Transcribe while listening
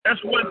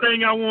that's one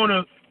thing I want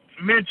to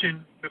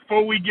mention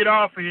before we get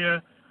off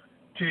here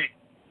to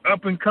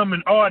up and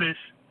coming artists.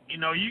 You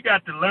know, you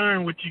got to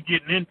learn what you're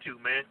getting into,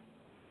 man.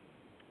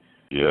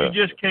 Yeah.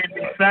 You just can't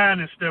be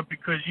signing stuff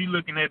because you're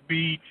looking at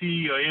BET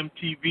or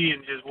MTV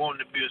and just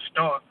wanting to be a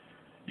star.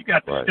 You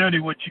got to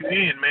study what you're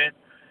in, man.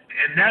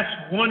 And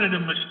that's one of the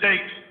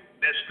mistakes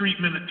that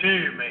street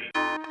military made.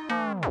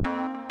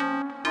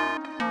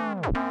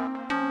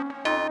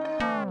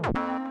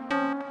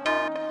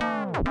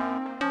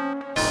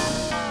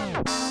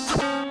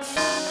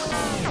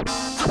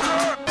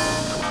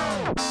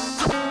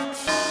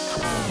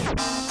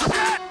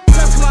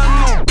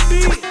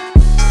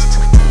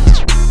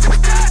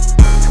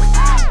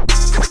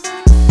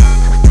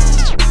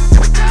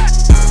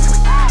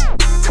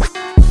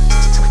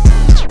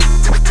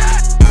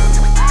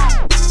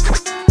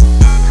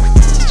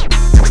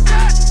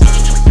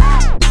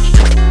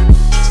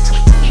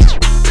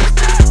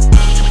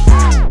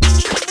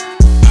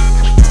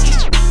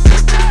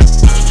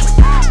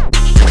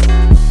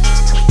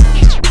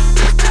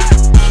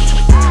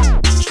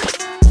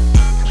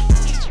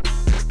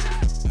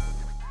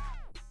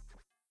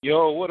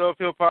 Yo, what up,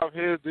 hip-hop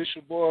heads? This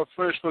your boy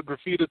Fresh for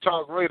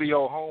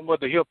GraffitiTalkRadio, home of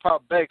the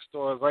hip-hop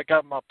backstories. I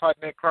got my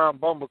partner in crime,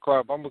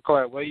 Bumbleclap.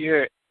 Bumbleclap, where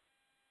you at?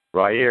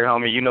 Right here,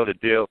 homie. You know the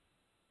deal.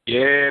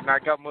 Yeah, and I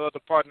got my other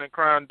partner in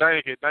crime,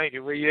 Danky.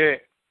 Danky, where you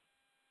at?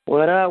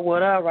 What up,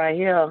 right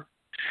here?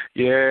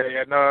 Yeah,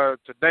 and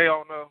today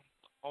on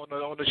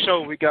the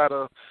show, we got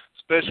a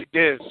special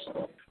guest,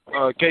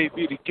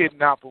 KB da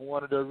Kidnappa,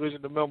 one of the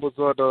original members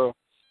of the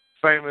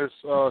famous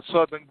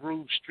Southern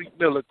group Street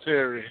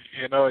Military.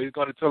 You know, he's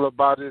going to tell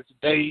about his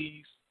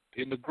days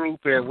in the group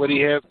and what he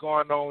has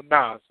going on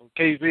now. So,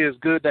 KB, it's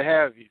good to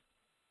have you.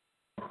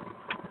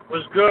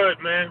 What's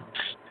good, man?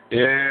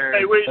 Yeah.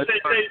 Hey, wait, say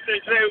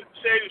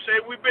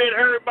we've been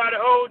heard by the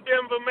whole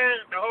Denver, man,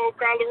 the whole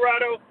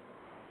Colorado.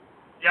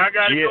 Y'all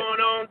got it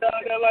going on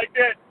down there like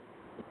that?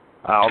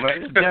 Oh,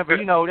 man, it's Denver,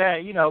 you know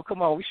that. You know,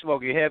 come on, we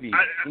smoking heavy.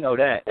 You know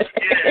that. Yeah.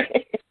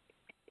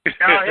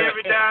 Y'all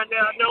heavy down there.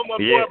 I know my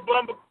boy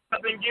Bumble. I've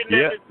been getting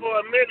at it for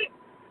a minute.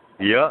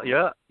 Yeah,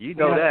 you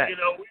know that. You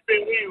know,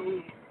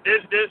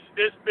 this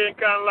been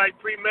kind of like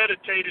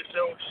premeditated,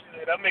 so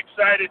shit, I'm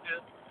excited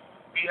to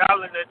be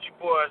hollering at you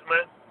boys,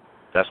 man.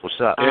 That's what's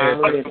up. Yeah,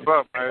 that's what's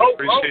up, man.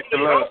 Appreciate the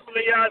love.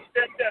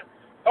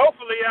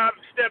 Hopefully I'll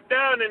step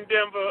down in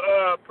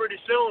Denver pretty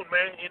soon,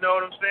 man. You know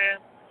what I'm saying?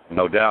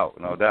 No doubt.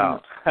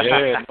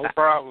 Yeah, no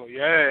problem.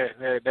 Yeah,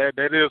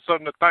 that is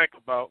something to think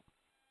about.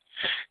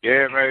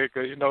 Yeah, man,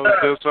 because, you know,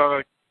 just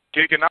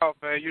kicking out,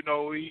 man,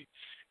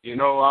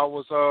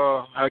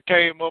 I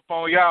came up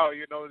on y'all,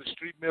 you know, the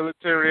street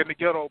military and the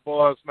ghetto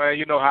boys, man.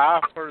 You know how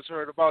I first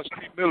heard about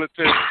street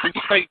military,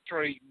 state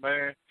trade,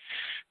 man.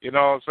 You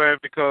know what I'm saying?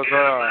 Because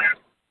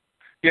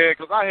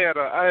because I had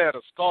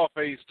a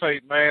Scarface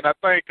tape, man. I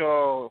think it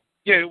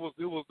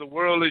was The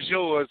World Is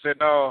Yours,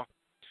 and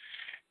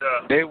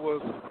they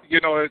was,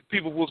 you know,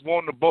 people was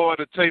wanting to borrow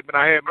the tape, and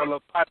I had my little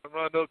partner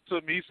run up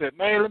to me. He said,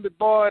 "Man, let me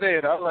borrow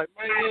that." I was like,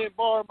 "Man, you ain't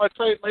borrowing my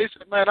tape." He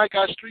said, "Man, I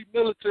got Street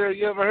Military.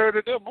 You ever heard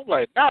of them?" I'm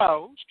like, "Nah,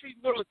 who's Street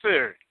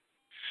Military?"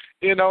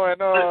 You know,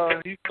 and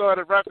he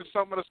started rapping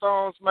some of the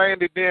songs, man,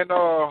 and then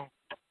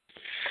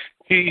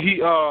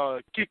he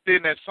kicked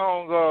in that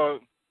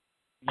song,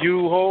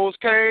 "You hoes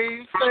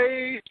can't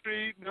say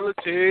Street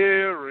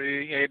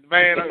Military," and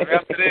man,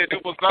 after that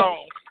it was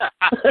on.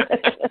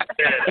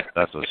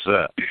 That's what's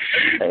up.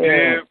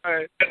 Yeah,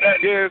 man.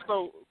 Yeah,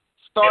 so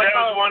start that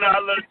was one of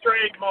our little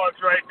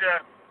trademarks right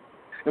there.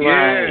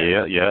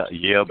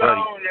 Yeah,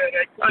 buddy.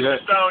 That country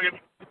song.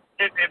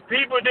 If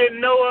people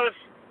didn't know us,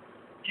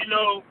 you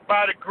know,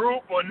 by the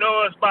group or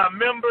know us by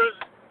members,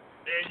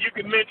 then you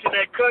can mention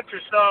that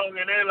country song,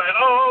 and they're like,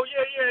 "Oh,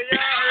 yeah."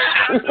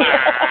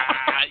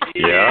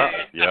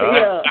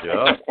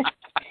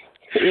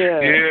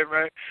 Yeah,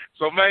 man.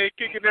 So, man,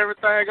 kicking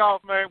everything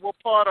off, man, what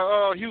part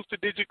of Houston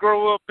did you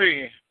grow up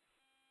in?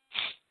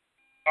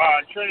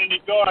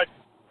 Trinity Garden.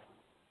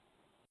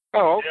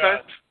 Oh, okay.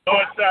 Yeah,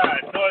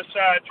 North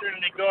side,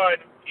 Trinity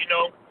Garden. You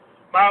know,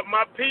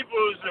 my people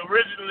is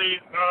originally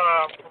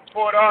from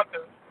Port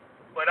Arthur,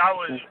 but I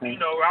was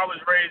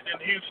raised in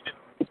Houston.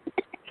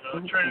 You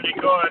know, Trinity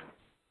Garden,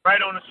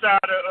 right on the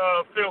side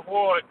of Fifth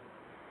Ward,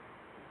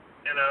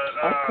 in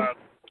a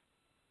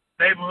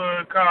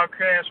neighborhood called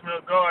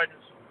Cashmill Gardens.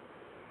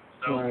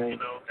 So, you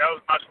know, that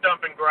was my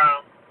stumping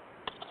ground.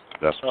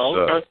 That's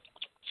what's up.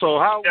 So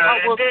how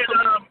was it?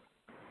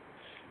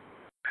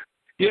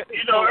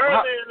 You know,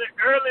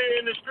 early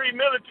in the street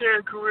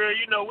military career,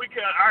 you know, we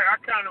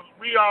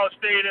all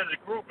stayed as a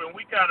group, and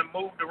we kind of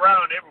moved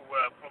around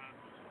everywhere from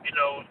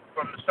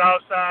the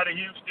south side of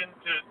Houston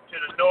to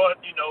the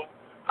north, you know,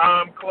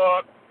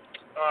 Clark,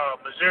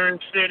 Missouri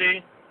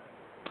City,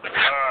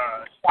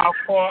 South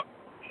Park,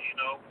 you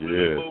know, we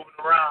were moving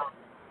around.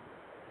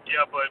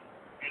 Yeah, but,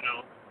 you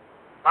know,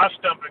 my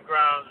stumping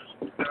grounds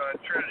is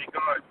Trinity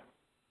Garden.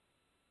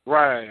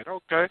 Right,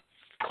 okay.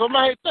 So,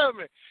 man, tell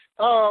me,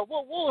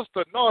 what was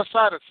the north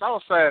side and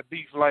south side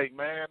beef like,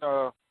 man?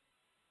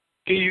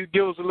 Can you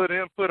give us a little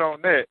input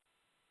on that?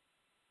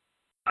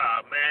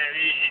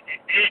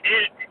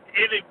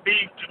 any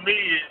beef to me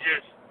is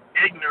just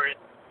ignorant.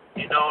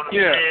 You know what I'm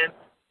saying?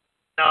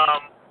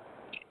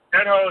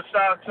 That whole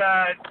South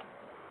Side,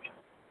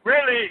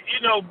 really,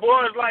 you know,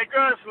 boys like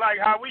us, like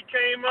how we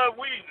came up,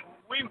 we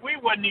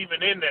wasn't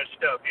even in that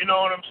stuff. You know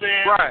what I'm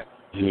saying? Right.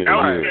 We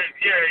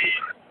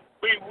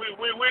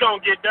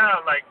don't get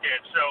down like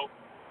that. So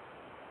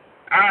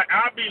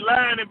I'd be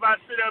lying if I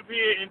sit up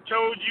here and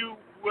told you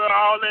where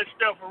all that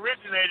stuff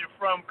originated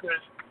from,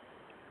 because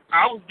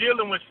I was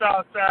dealing with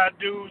Southside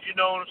dudes, you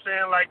know what I'm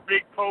saying, like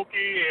Big Pokey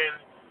and,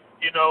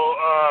 you know,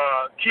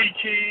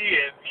 Kiki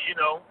and, you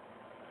know,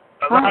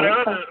 a lot of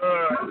other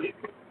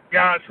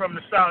guys from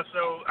the South.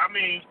 So, I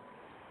mean,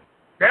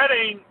 that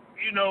ain't,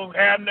 you know,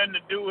 have nothing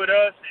to do with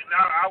us, and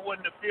I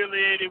wasn't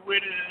affiliated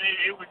with it,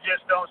 and it was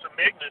just on some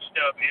ignorant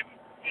stuff,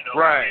 you know.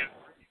 Right.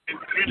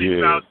 It's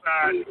really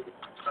Southside,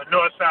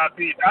 Northside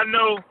beat. I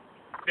know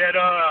that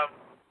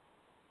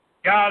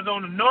guys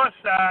on the north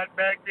side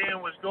back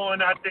then was going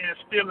out there and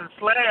stealing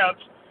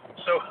slabs,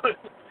 so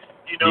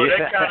you know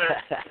that kind of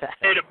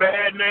made a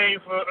bad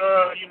name for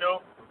you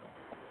know,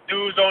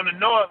 dudes on the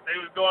north. They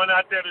was going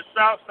out there to the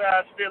south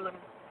side stealing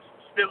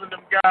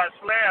them guys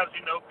slabs,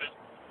 you know, because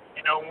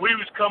you know when we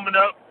was coming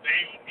up,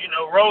 you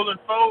know, rolling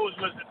foes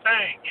was the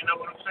thing. You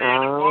know what I'm saying?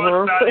 The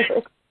boys out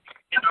there,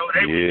 you know,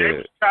 they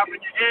was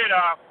chopping your head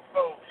off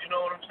for folks. You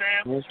know what I'm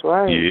saying? That's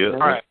right.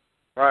 Yeah.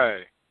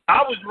 Right.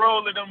 I was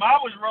rolling them,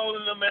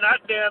 and I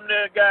damn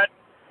near got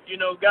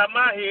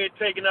my head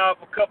taken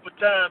off a couple of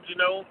times, you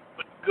know.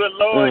 But good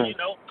Lord, you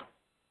know,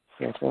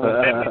 let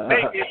me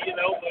make it, you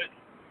know. But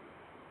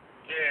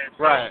yeah,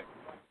 so, right.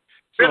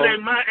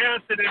 Really, my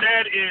answer to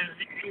that is,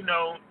 you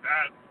know,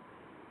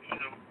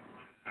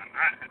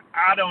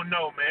 I don't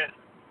know, man.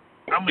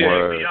 I'm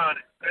gonna be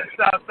honest. That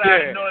South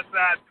side and North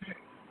side,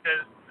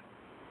 because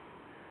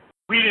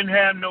we didn't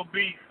have no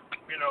beef,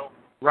 you know.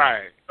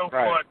 Right. So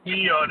far,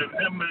 me or the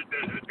members,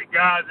 the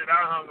guys that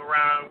I hung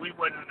around, we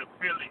wasn't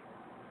affiliated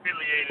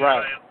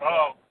or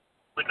involved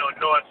with no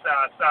north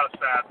side, south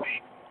side beef.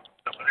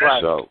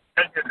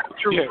 That's just the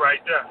truth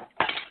right there.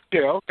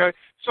 Yeah. Okay.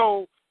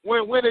 So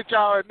when did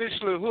y'all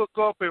initially hook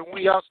up, and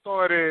when y'all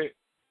started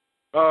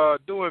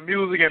doing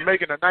music and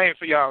making a name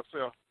for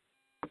yourself?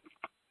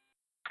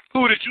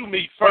 Who did you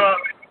meet first?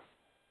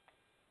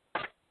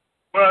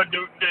 Well,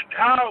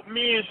 how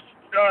me and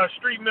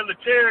Street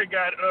Military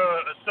got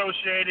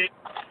associated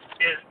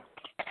is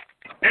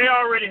they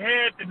already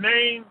had the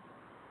name,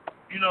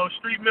 you know,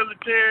 Street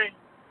Military,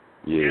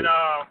 and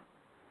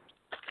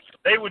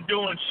they were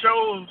doing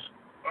shows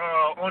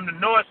on the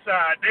north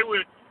side. They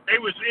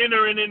was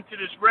entering into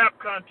this rap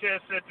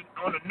contest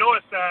on the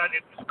north side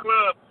at this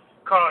club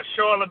called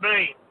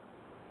Charlemagne.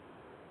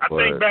 I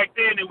think back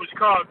then it was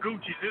called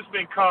Gucci's. It's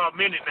been called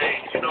many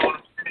names, you know what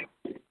I'm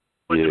saying?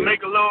 But to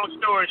make a long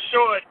story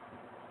short,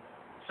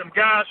 some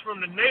guys from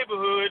the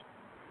neighborhood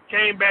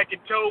came back and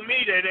told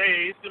me that,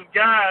 hey, it's some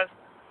guys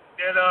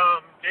that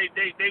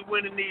they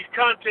win in these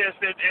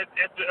contests at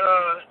the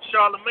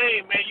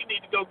Charlemagne, man. You need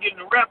to go get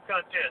in the rap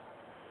contest.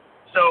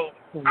 So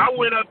I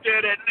went up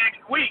there that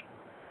next week.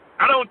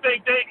 I don't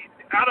think they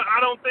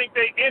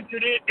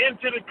entered it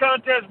into the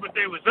contest, but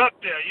they was up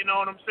there. You know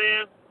what I'm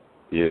saying?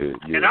 Yeah.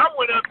 And I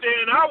went up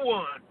there and I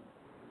won.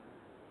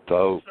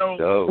 Dope.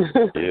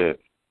 Yeah.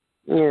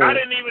 I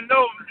didn't even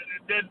know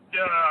that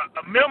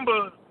a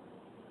member,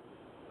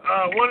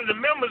 one of the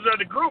members of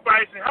the group,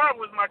 Icy Hot,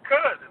 was my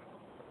cousin.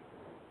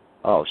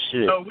 Oh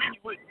shit. So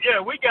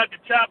we got to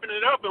chopping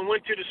it up and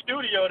went to the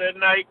studio that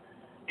night.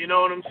 You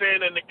know what I'm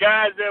saying? And the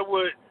guys that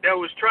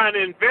was trying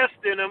to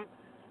invest in them,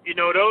 you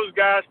know, those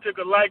guys took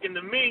a liking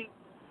to me,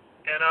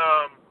 and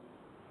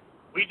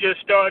we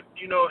just started,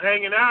 you know,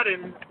 hanging out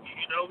and,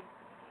 you know,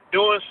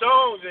 doing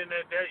songs, and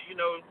that you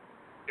know,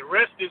 the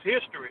rest is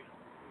history.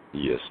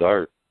 Yes,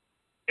 sir.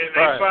 And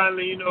they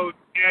finally, you know,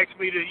 asked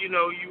me to, you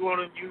know, you want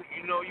to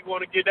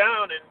get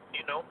down, and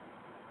you know,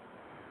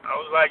 I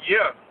was like,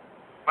 yeah,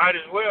 might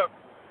as well.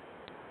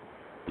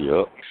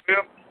 Yep.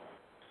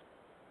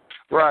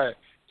 Right.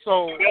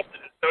 So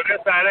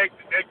that's how that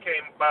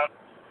came about.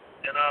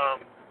 And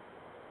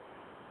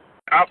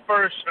our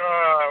first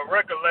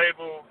record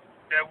label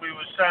that we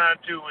was signed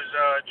to was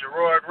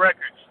Gerard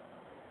Records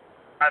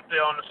out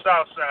there on the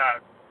south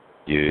side.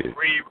 Yeah.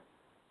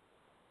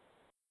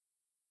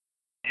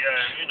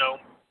 Yeah, you know.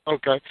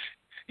 Okay.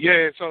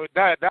 Yeah, so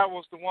that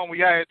was the one where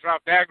y'all had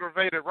dropped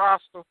Aggravated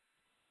Roster.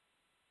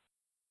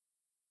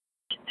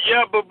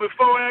 Yeah, but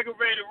before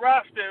Aggravated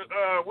Roster,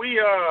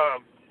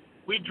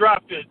 we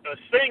dropped a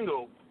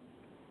single.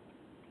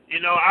 You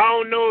know, I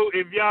don't know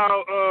if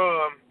y'all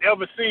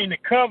ever seen the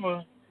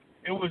cover.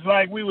 It was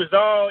like we was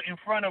all in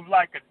front of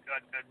like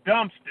a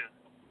dumpster.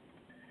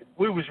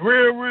 We was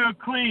real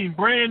clean,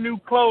 brand new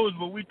clothes,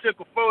 but we took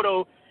a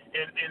photo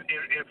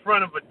in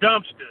front of a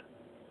dumpster.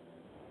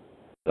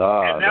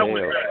 And that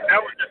was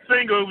the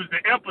single. It was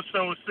the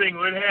episode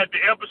single. It had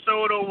the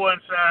episode on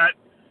one side,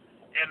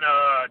 and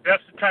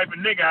that's the type of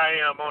nigga I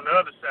am on the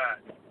other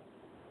side.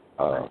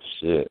 Oh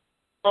shit.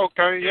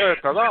 Okay, yeah,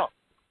 cause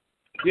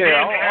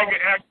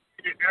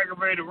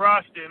Aggravated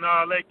Roster and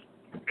all that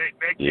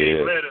That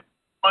came later.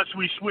 Once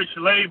we switched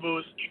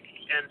labels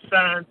and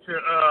signed to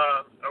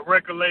a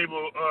record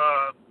label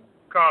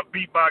called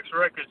Beatbox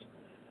Records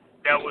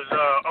that was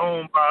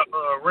owned by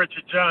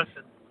Richard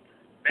Johnson.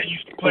 They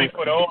used to play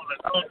for the Oilers.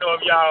 I don't know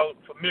if y'all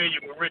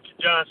familiar with Richard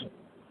Johnson.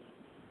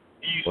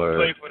 He used to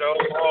play for the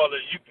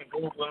Oilers. You can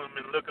Google him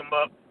and look him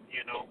up,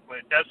 you know.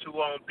 But that's who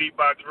owned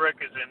Beatbox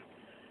Records, and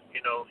you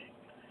know,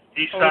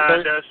 he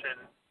signed us, and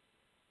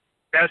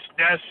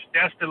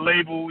that's the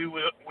label we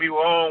were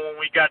on when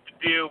we got the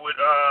deal with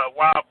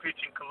Wild Pitch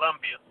in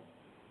Columbia.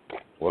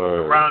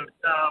 Around the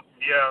time,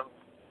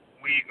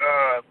 we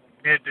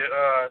did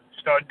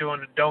start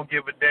doing the Don't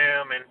Give a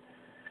Damn and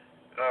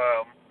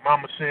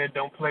Mama Said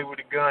Don't Play with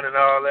a Gun and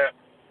all that.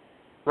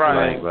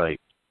 Right.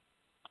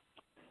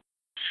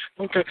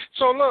 Okay,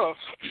 so look,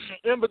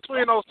 in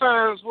between those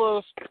times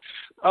was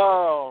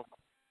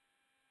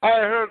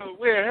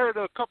we had heard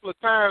a couple of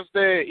times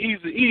that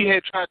Eazy-E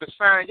had tried to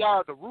sign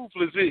y'all to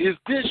Ruthless. Is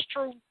this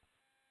true?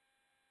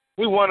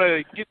 We want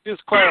to get this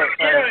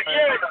clarified.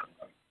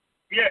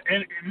 Yeah,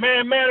 and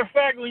matter of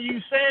fact, when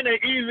you saying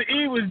that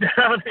Eazy-E was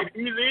down here,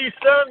 Eazy-E's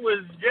son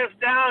was just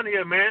down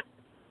here, man.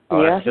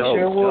 Yes, he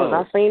sure was.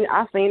 I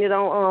seen it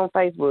on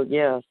Facebook.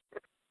 Yes.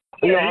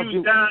 Yeah, he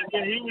was down.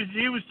 Yeah,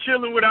 he was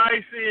chilling with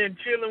Icy and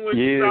chilling with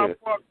South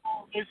Park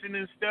Coalition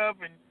and stuff,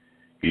 and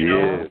you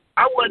know,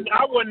 I wasn't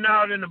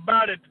out and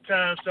about at the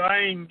time, so I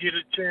didn't get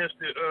a chance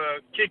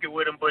to kick it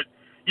with him. But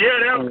yeah,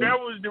 that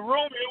was the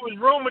rumor. It was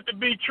rumored to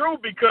be true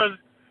because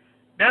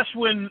that's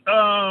when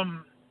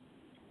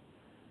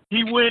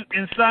he went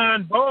and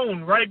signed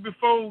Bone right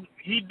before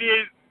he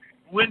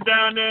went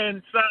down there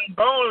and signed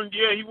Bone.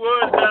 Yeah, he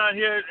was down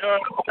here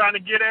trying to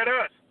get at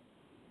us.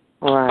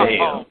 Right.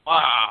 Oh,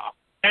 wow.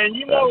 And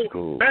you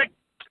know, back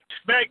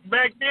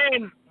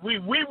then, we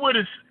would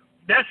have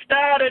that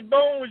style that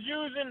Bone was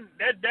using.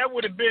 That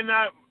would have been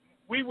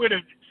we would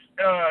have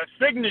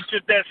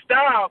signatured that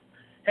style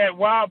had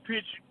Wild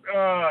Pitch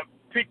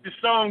picked the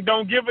song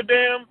 "Don't Give a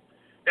Damn"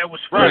 that was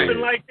flipping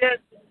like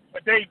that.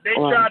 But they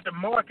tried to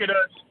market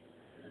us.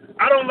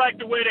 I don't like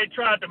the way they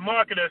tried to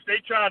market us. They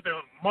tried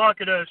to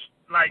market us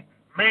like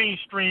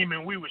mainstream,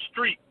 and we were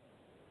street.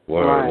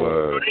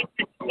 So they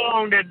picked the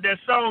song that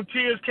song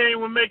Tears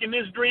Came When Making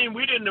This Dream.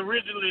 We didn't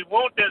originally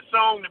want that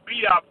song to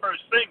be our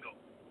first single.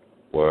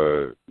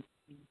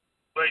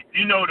 But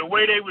you know the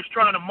way they was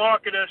trying to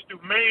market us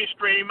through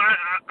mainstream,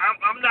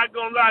 I'm not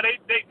gonna lie,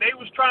 they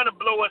was trying to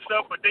blow us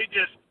up, but they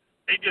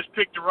just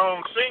picked the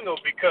wrong single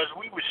because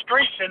we were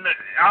streets and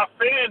our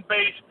fan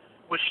base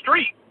was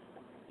street.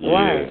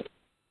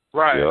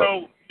 Right.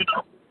 So you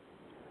know,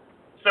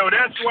 so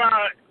that's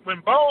why when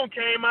Bone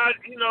came out,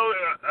 you know,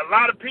 a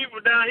lot of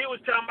people down here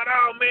was talking about,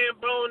 oh man,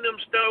 Bone them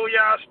stole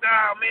y'all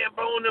style, man,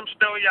 Bone them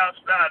stole y'all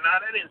style. Now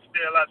they didn't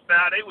steal our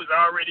style; they was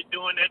already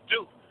doing that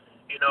too,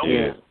 you know.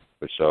 Yeah,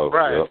 for sure.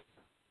 Right.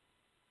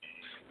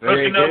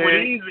 Hooking up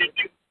with Easy,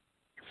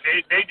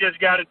 they just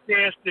got a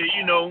chance to,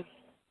 you know,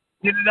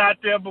 get it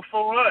out there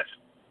before us.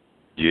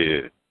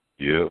 Yeah.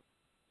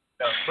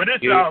 But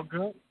it's all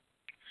good.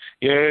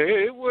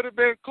 Yeah, it would have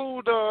been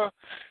cool to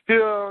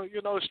hear,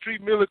 you know,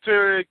 Street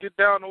Military get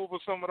down over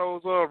some of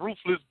those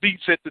Ruthless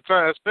beats at the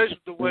time,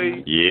 especially the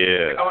way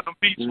you know, the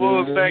beats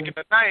was back in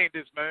the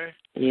 90s, man.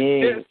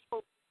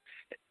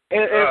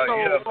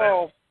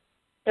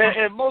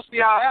 And most of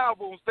y'all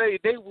albums, they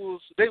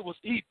was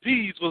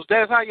EPs. Was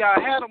that how y'all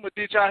had them, or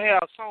did y'all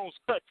have songs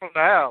cut from the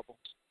albums?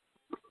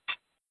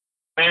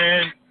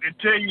 And to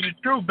tell you the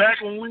truth, back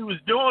when we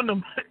was doing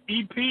them,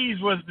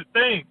 EPs was the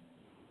thing.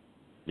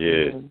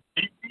 Yeah.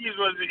 EPs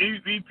was the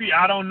EP.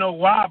 I don't know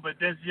why, but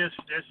that's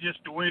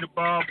just the way the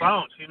ball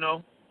bounced, you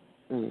know.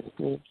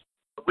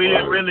 We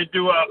didn't really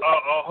do a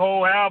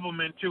whole album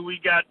until we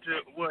got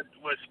to what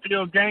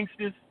Still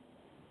Gangsters.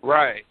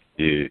 Right.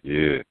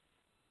 Yeah.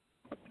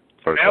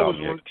 First that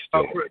album,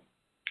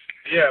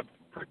 was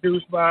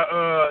produced by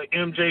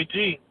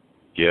MJG.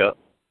 Yep.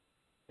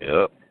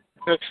 So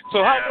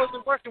how was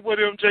it working with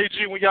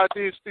MJG when y'all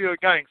did Still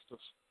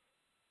Gangsters?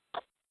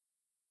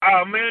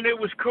 Oh man, it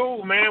was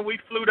cool, man. We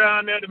flew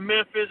down there to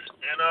Memphis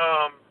and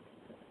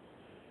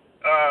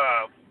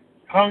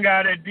hung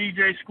out at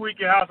DJ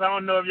Squeaky house. I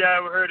don't know if y'all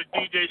ever heard of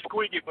DJ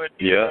Squeaky, but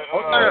he's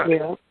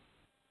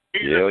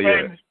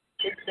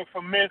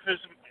from Memphis,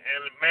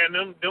 and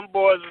man, them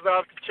boys is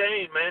off the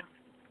chain, man.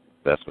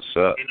 That's what's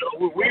up. You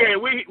know,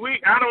 we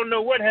I don't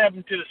know what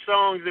happened to the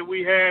songs that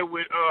we had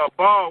with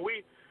Ball.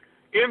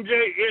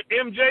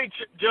 MJ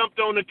jumped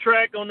on the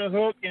track on the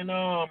hook, and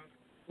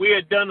we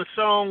had done a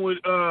song with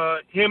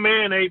him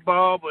and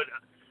 8Ball, but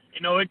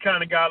you know it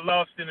kind of got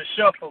lost in the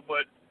shuffle.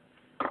 But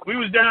we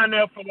was down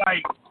there for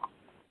like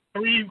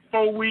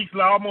 3-4 weeks,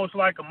 almost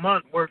like a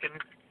month, working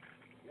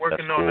on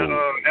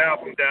the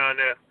album down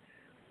there.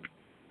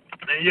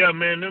 And yeah,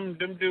 man, them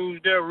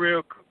dudes, they're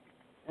real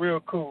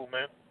cool,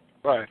 man.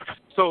 Right.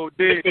 So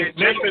did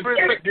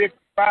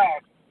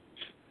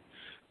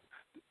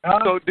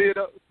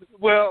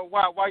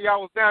while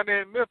y'all was down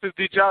there in Memphis,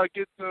 did y'all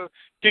get to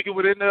kick it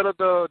with any of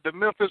the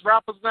Memphis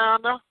rappers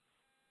down there?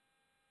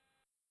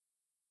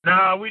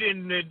 Nah, we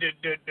didn't.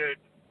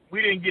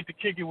 we didn't get to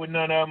kick it with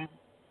none of them.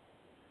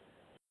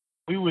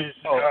 We was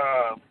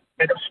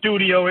at the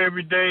studio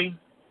every day.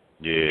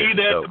 Yeah.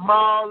 Either at the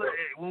mall.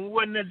 When we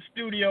wasn't at the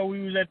studio,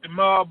 we was at the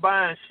mall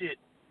buying shit.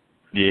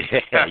 Yeah.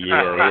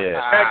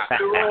 Back to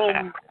the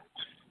room,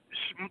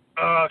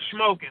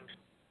 smoking.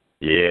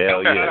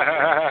 Yeah.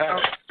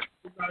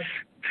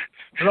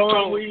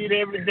 Blowing weed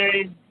every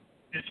day.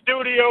 The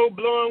studio,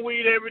 blowing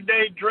weed every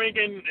day,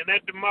 drinking, and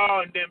at the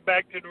mall, and then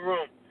back to the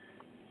room.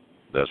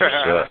 That's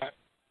what's up.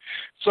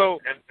 So,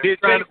 did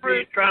trying to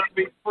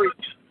be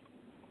freaks.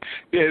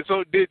 Yeah,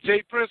 so did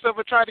Jay Prince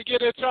ever try to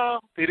get at y'all?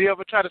 Did he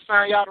ever try to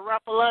sign y'all to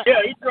Rap a Lot?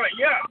 Yeah, he tried.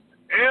 Yeah.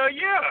 Hell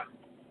yeah.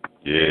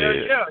 Yeah. Hell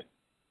yeah.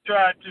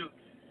 Tried to.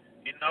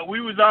 You know, we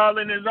was all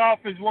in his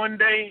office one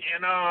day,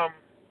 and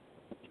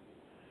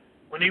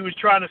when he was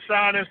trying to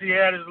sign us, he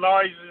had his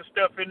lawyers and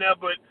stuff in there,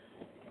 but,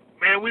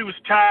 man, we was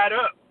tied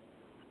up.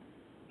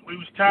 We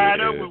was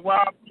tied up with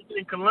wild people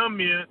in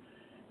Colombia,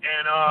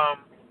 and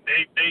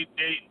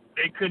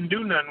they couldn't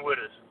do nothing with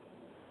us.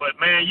 But,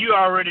 man, you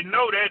already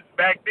know that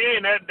back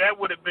then that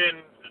would have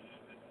been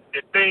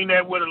the thing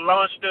that would have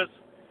launched us,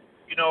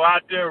 you know,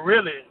 out there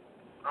really.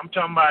 I'm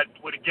talking about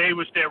would have gave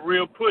us that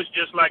real push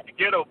just like the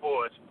Ghetto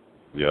Boys.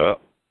 Yeah,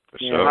 for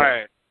sure.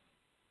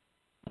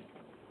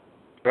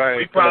 Right.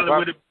 We probably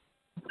would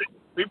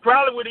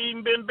have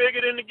even been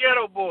bigger than the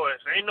Ghetto Boys.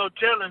 Ain't no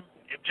telling.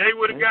 If Jay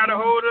would have got a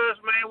hold of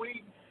us, man,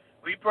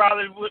 we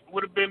probably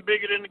would have been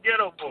bigger than the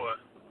Ghetto Boys.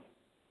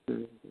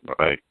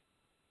 Right.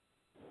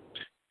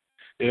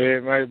 Yeah,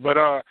 man. But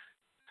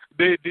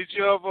did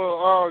you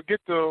ever get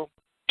to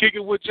kick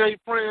it with Jay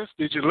Prince?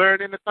 Did you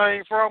learn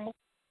anything from him?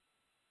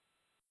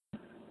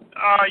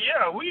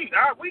 Yeah, we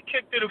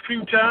kicked it a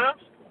few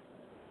times.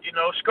 You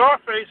know,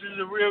 Scarface is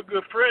a real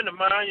good friend of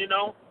mine. You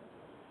know.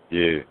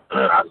 Yeah.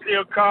 I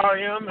still call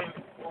him and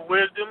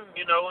Wisdom.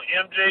 You know,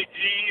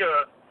 MJG.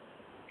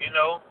 You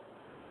know,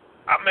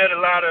 I met a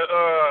lot of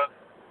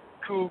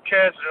cool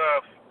cats.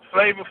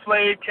 Flavor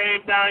Flav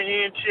came down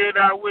here and chilled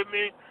out with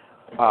me.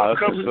 Oh, a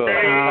couple of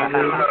days.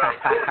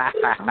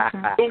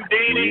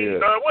 Houdini.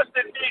 Yeah. What's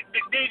the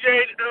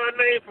DJ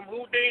name from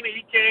Houdini?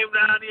 He came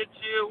down here and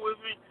chilled with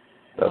me.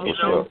 That's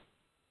what's up.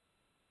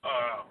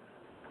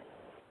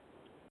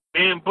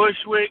 Me and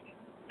Bushwick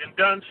and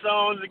done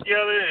songs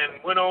together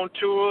and went on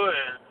tour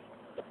and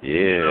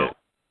yeah.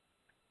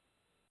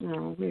 You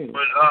know,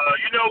 but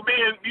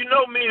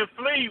me and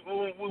Flea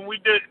when we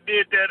did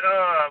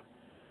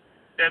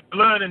that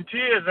Blood and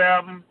Tears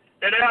album.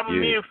 That album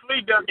me and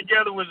Flea done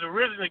together was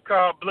originally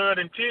called Blood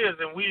and Tears,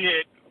 and we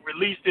had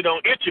released it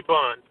on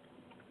Ichiban.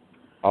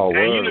 Oh,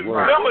 and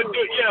word.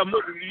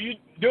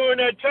 During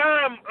that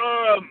time,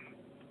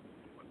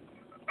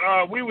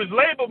 we was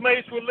label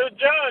mates with Lil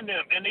Jon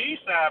them and the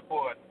East Side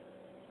Boys.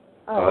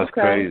 Oh, that's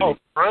crazy. Oh,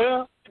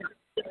 bruh.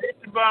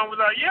 Ichiban was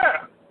like,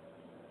 yeah.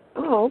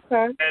 Oh,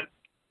 okay. And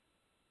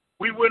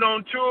we went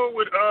on tour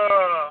with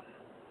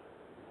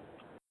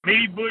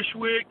me,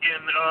 Bushwick,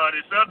 and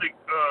this other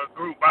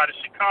group out of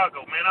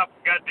Chicago. Man, I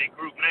forgot their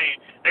group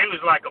name. They was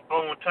like a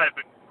Bone type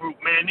of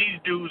group. Man, these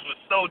dudes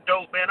were so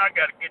dope. Man, I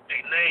got to get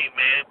their name,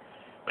 man.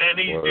 Man,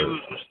 these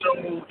dudes were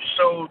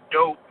so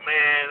dope,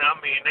 man. I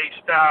mean, they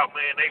style,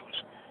 man, they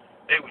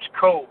was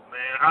cold,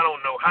 man. I don't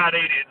know how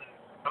they didn't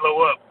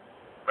blow up.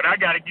 But I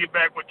got to get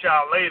back with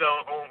y'all later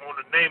on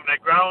the name of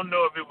that group. I don't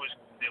know if it was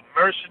the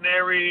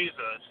Mercenaries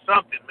or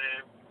something,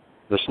 man.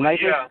 The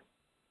Snipers? Yeah.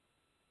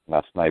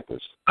 Not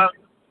Snipers.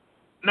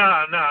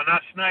 No,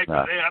 not Snipers.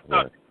 Nah,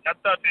 I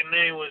thought their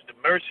name was the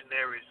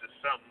Mercenaries or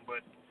something,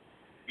 but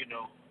you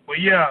know. But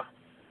yeah,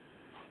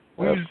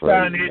 we was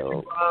trying to hit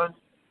you on.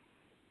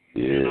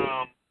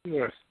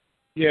 Yeah.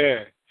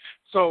 Yeah.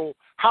 So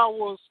how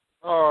was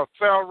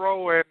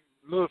Pharaoh and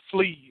Lil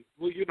Flea?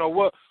 Well, you know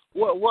what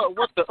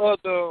the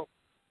other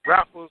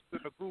rappers in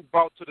the group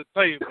brought to the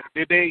table?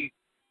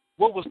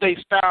 What was their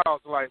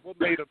styles like? What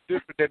made them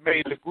different that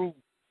made the group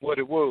what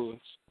it was?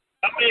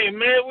 I mean,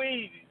 man,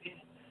 we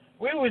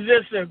was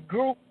just a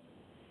group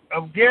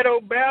of ghetto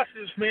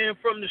bastards, man,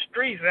 from the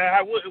streets.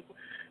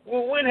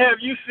 When have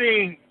you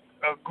seen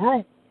a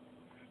group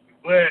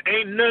where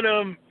ain't none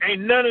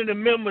of the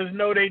members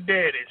know they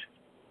daddies?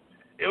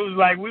 It was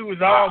like we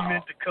was all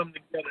meant to come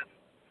together.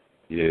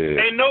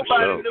 Yeah. Ain't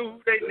nobody knew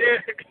who they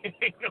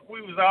daddies.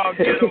 We was all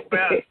ghetto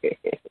bastards.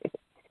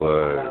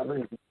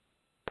 Word.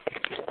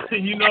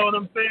 You know what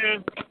I'm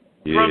saying?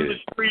 Yeah. From the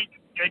street,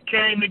 they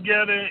came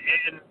together,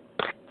 and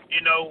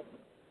you know,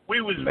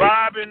 we was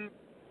vibing.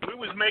 We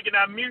was making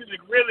our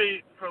music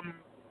really from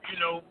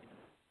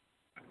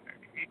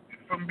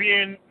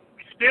being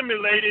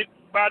stimulated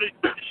by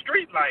the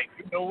street life.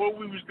 You know what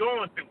we was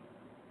going through.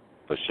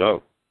 For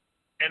sure.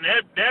 And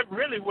that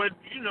really what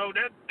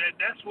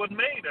that's what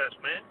made us,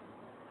 man.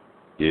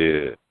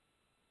 Yeah.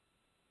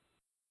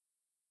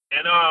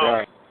 And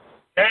to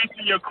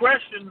answer your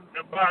question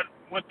about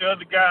what the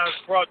other guys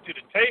brought to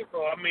the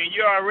table, I mean,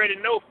 you already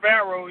know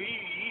Pharaoh.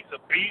 He's a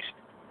beast.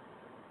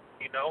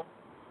 You know.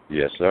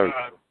 Yes, sir.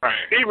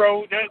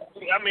 Zero.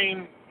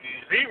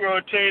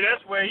 Zero. Tell you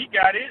that's where he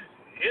got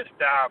his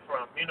style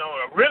from. You know,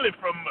 really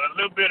from a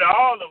little bit of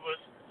all of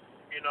us.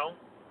 you know.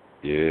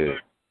 Yeah.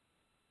 But,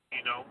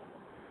 you know.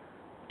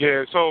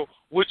 Yeah. So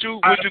would you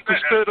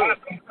consider?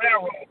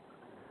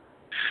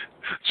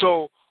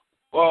 So,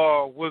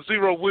 with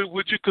Zero,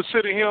 would you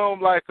consider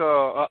him like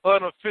a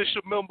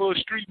unofficial member of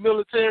street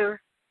military?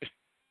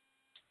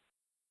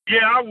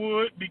 Yeah, I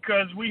would,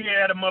 because we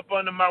had him up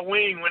under my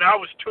wing when I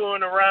was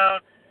touring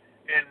around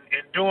and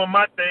doing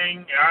my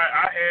thing.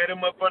 I had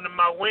him up under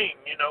my wing,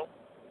 you know.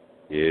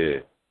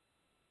 Yeah.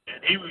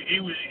 And he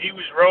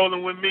was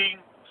rolling with me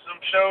some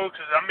shows,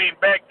 cause I mean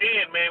back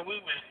then, man, we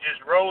was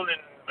just rolling.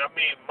 I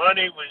mean,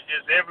 money was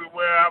just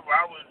everywhere. I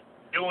was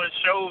doing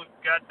shows,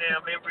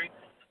 goddamn every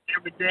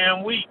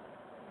damn week.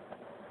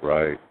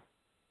 Right.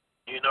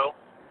 You know.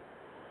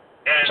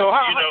 And so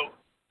how, you know,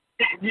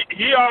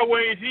 he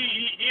always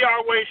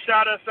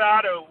shot us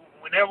out of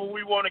whenever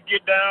we want to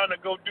get down to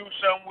go do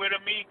something with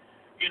him. He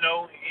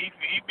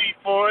be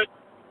for it.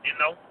 You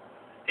know,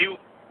 he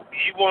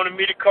wanted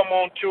me to come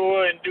on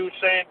tour and do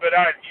things, but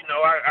I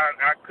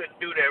couldn't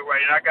do that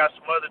right. And I got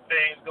some other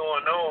things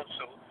going on,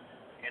 so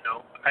you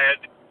know, I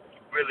had to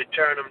really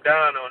turn him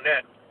down on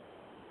that.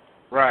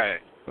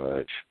 Right.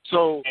 Right.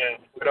 So yeah,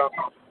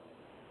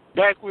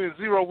 back when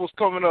Zero was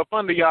coming up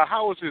under y'all,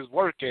 how was his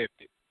work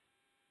ethic?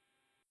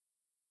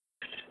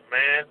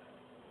 Man,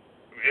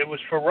 it was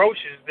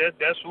ferocious.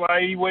 That's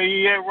why he where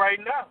he at right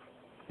now.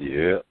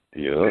 Yeah.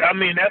 Yeah. I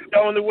mean, that's the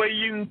only way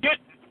you can get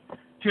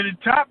to the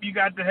top. You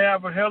got to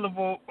have a hell of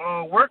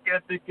a work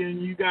ethic,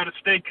 and you got to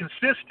stay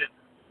consistent.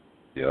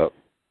 Yep.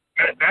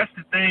 That's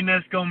the thing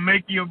that's gonna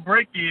make you or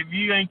break you. If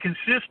you ain't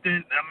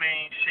consistent, I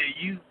mean,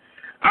 shit.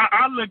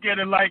 I look at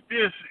it like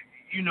this.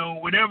 You know,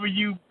 whatever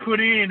you put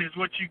in is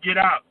what you get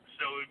out.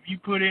 So if you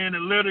put in a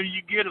little,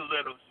 you get a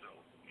little. So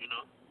you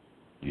know.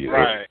 Yeah.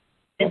 Right.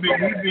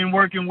 We've been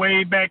working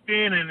way back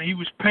then, and he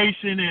was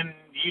patient, and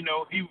you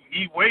know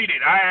he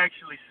waited. I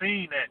actually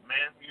seen that,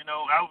 man. You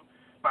know, I was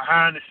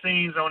behind the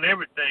scenes on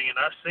everything, and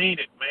I seen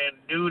it, man.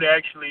 Dude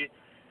actually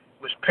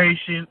was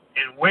patient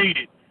and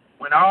waited.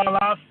 When all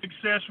our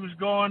success was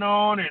going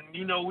on, and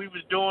you know we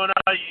was doing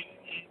all,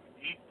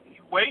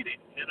 he waited,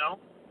 you know.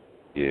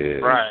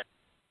 Yeah. Right.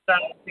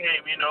 Time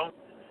came, you know,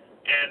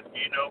 and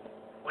you know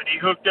when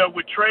he hooked up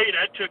with Trey,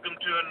 that took him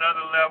to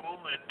another level,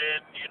 and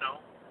then you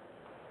know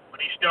when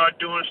he started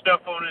doing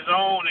stuff on his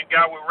own and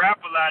got with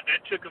Rap-A-Lot,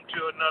 that took him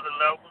to another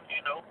level,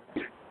 you know.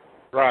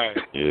 Right.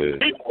 Yeah.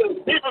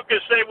 People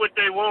can say what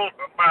they want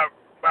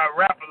about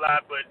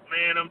Rap-A-Lot, but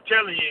man, I'm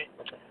telling you,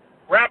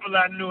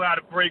 Rap-A-Lot knew how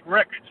to break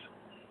records.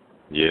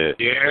 Yeah.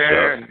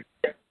 Yeah.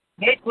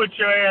 They put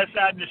your ass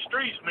out in the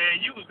streets, man.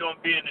 You was gonna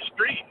be in the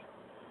streets.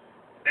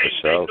 They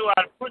knew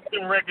how to put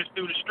them records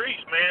through the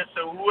streets, man.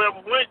 So whoever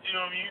went to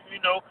them,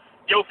 you know,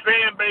 your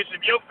fan base.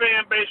 If your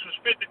fan base was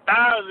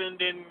 50,000,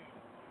 then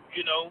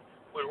you know,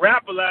 with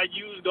Rap-A-Lot,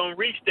 you was gonna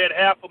reach that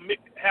half a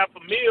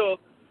mil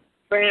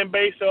fan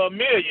base or a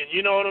million.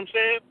 You know what I'm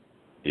saying?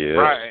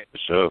 Yeah. Right. For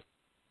sure.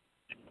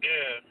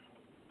 Yeah.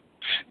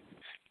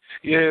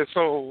 Yeah.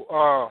 So,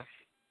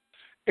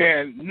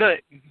 and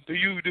Nut, do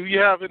you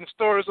have any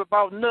stories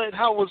about Nut?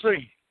 How was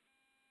he?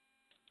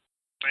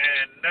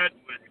 Man, Nut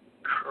was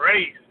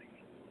crazy.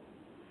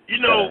 You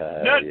know,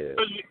 Nut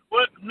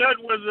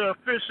was an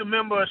official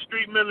member of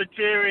street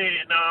military,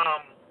 and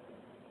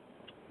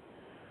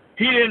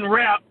he didn't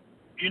rap.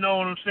 You know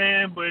what I'm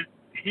saying? But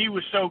he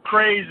was so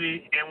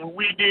crazy, and when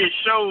we did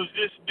shows,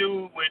 this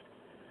dude would,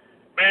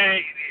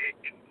 man,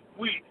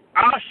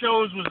 our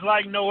shows was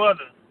like no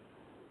other.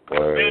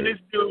 Word. Man, this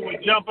dude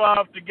would jump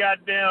off the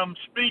goddamn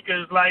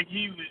speakers like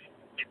he was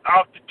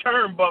off the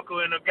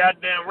turnbuckle in a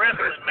goddamn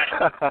wrestling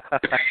match.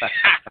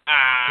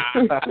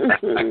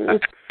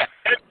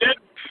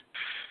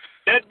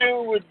 that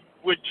dude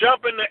would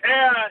jump in the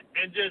air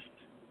and just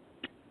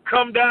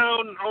come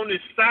down on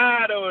his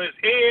side or his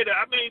head.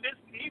 I mean,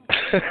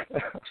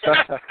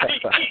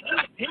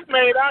 he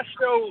made our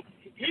show.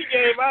 He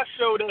gave our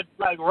show that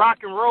like rock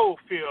and roll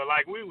feel,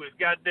 like we was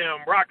goddamn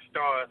rock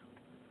stars.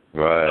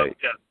 Right.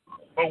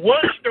 But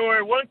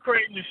one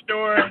crazy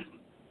story.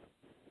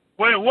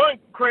 Well, one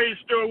crazy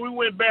story. We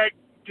went back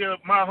to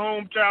my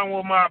hometown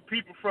with my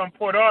people from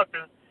Port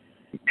Arthur,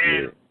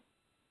 and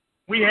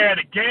we had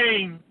a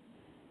gang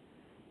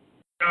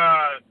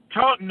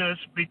taunting us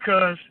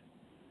because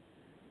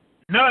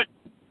Nut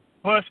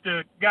bust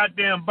a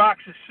goddamn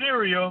box of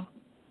cereal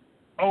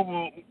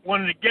over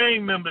one of the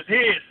gang members'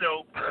 head.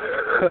 So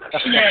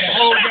we had a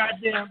whole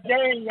goddamn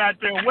gang out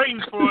there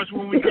waiting for us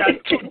when we got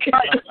to the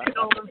fight. You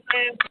know what I'm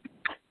saying?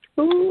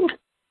 Oh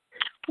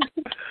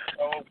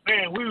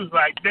man, we was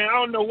like, damn, I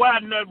don't know why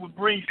Nut would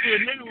bring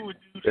shit. Nigga would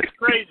do some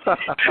crazy shit.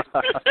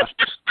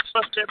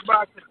 Bust that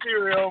box of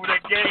cereal over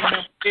that gang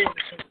member's head and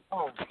come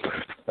home.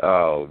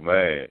 Oh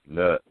man,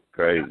 Nut,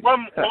 crazy.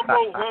 One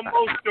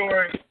more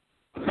story.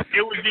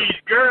 It was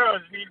these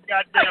girls, these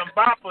goddamn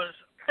boppers,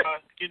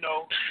 you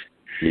know.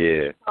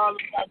 Yeah. All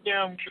the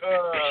goddamn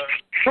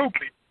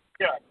groupies.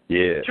 Yeah.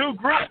 Yeah. Two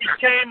groupies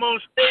came on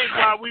stage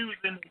while we was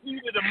in the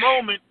heat of the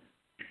moment.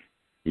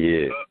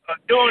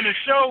 Doing the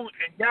show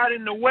and got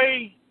in the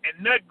way,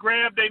 and Nut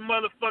grabbed their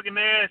motherfucking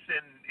ass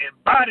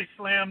and body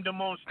slammed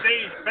him on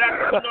stage back.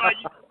 You know how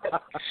you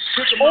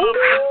pick him up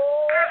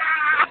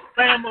and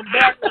slam him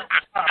back.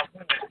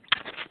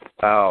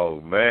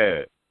 Oh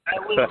man.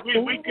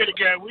 We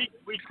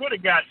could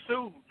have got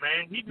sued,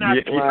 man. He's not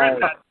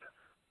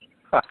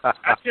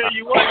I tell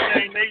you one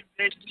thing,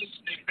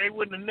 they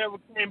wouldn't have never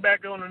came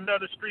back on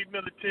another street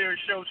military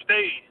show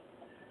stage.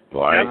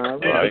 Right.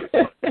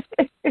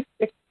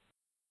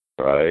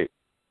 Right.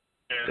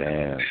 Yeah.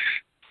 Damn.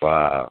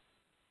 Wow.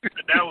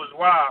 That was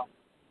wild.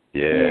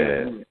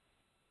 Yeah.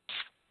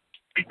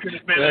 He could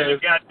have been in a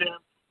goddamn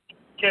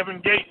Kevin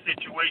Gates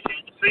situation.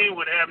 You see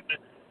what happened to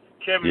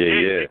Kevin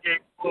Gates? They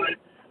gave boy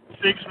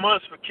 6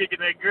 months for kicking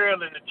that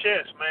girl in the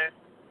chest, man.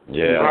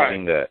 Yeah, I've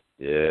seen that.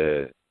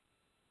 Yeah.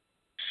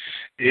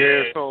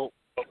 So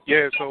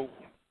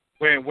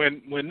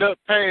when Nut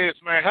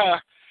passed, man,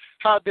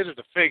 how did it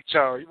affect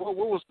y'all? What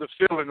was the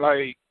feeling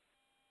like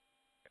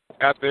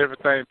after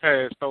everything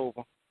passed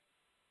over?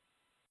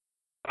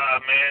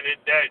 Man,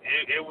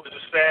 it was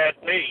a sad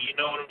day, you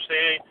know what I'm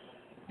saying?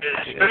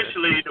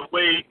 Especially the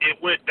way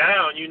it went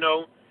down, you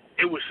know,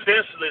 it was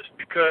senseless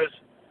because,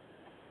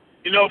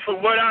 you know,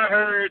 from what I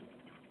heard,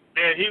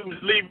 that he was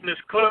leaving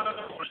this club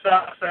for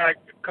Southside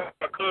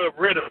Club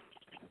Rhythm.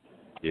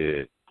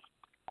 Yeah.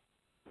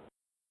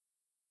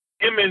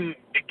 Him and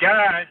the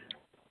guy,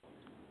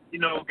 you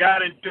know,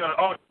 got into an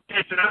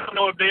altercation. I don't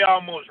know if they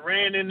almost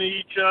ran into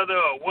each other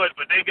or what,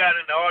 but they got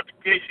into an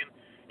altercation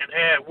and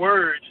had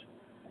words,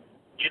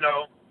 you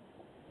know.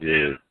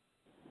 Yeah.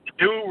 The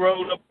dude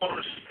rolled up on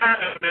the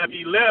side after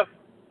he left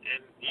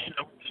and, you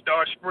know,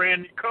 started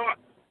spraying the car.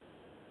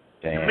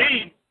 Damn. To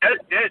me,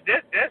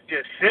 that's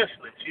just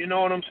senseless, you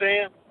know what I'm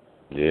saying?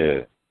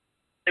 Yeah.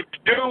 If the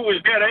dude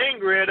was that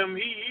angry at him,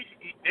 he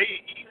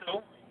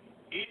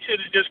should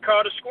have just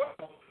caught a square.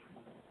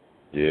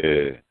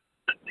 Yeah.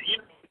 You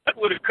know, that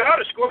would have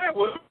caught a square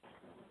with him.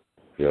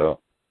 Yeah.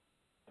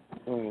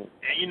 And,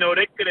 you know,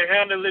 they could have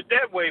handled it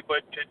that way,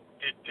 but to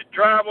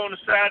drive on the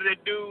side of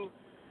that dude,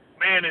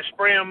 man, and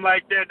spray him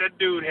like that, that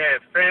dude had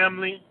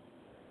family.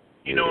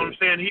 You know what I'm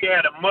saying? He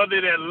had a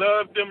mother that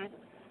loved him,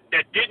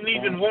 that didn't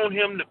even want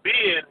him to be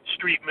in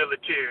street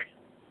military.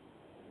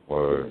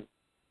 Word.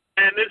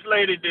 And this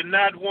lady did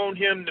not want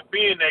him to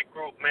be in that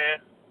group, man.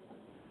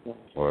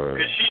 Word.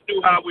 Because she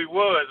knew how we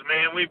was,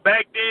 man.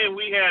 Back then,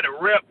 we had a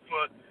rep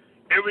for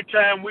every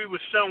time we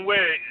was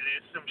somewhere,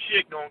 some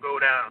shit gonna go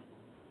down.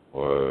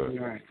 Word.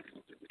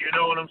 You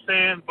know what I'm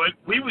saying? But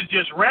we was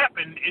just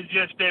rapping. It's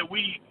just that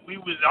we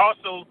was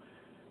also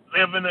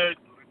living a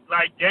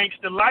like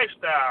gangster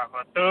lifestyle,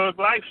 a thug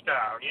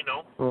lifestyle, you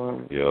know.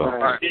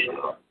 Yeah.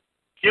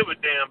 Give a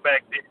damn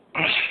back then.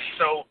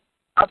 So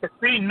I could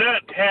see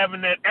Nut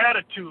having that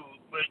attitude,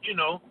 but you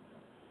know,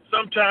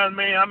 sometimes,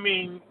 man, I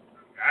mean,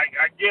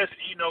 I guess,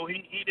 you know,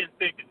 he didn't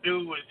think the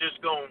dude was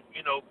just gonna,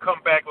 you know,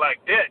 come back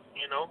like that,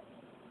 you know.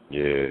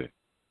 Yeah.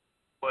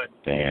 But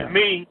damn. to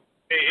me,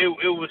 it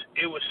was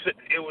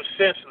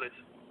senseless.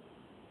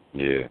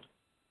 Yeah.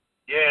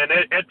 Yeah, and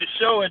at the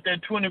show at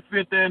that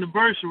 25th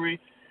anniversary,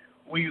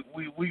 we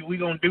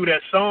gonna do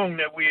that song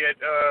that we had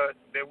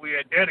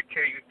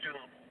dedicated to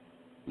him.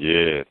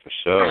 Yeah, for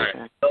sure.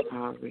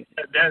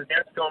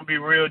 That's gonna be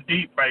real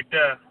deep right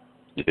there.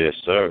 Yes,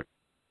 sir.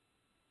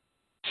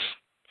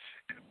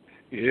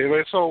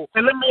 Yeah, so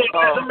and let me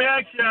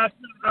ask you,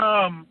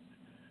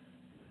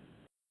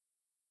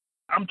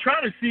 I'm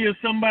trying to see if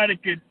somebody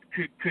could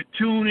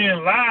tune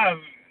in live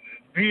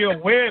via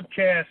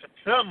webcast or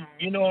something.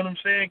 You know what I'm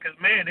saying? Because,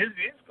 man,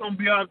 it's gonna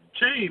be off the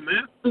chain,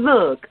 man.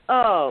 Look,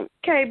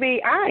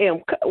 KB,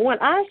 when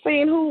I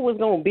seen who was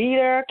gonna be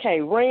there,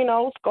 K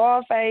Reno,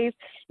 Scarface,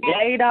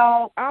 J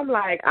Dog, I'm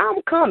like,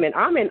 I'm coming.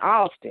 I'm in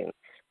Austin,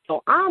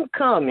 so I'm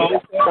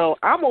coming. So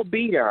I'm gonna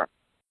be there.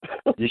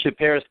 You should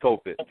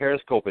Periscope it,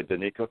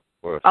 Danica.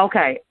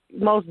 Okay,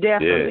 most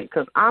definitely,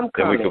 because I'm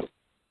coming.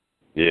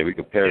 We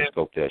could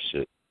Periscope that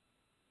shit.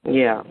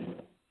 Yeah.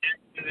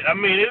 I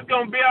mean, it's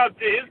gonna be out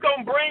there. It's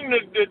gonna bring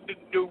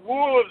the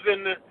wolves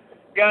and the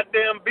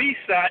goddamn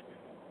B-side.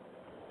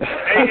 They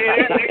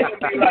gonna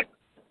be like,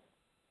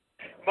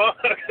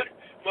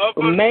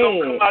 motherfuckers man,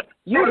 gonna come out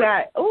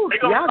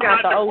y'all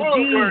got the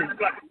OGs.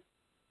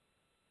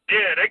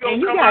 Yeah, they gonna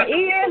and you come got out.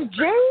 ESG?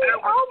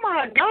 Oh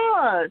my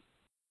God.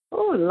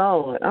 Oh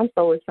Lord, I'm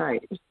so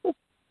excited.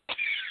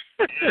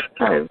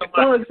 I'm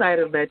so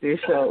excited about this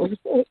show.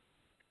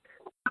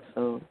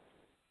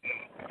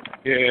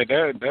 Yeah,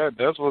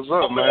 that's what's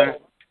up, man.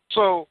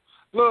 So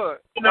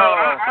look,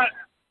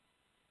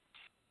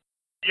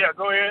 yeah,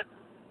 go ahead.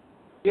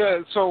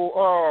 Yeah,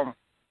 so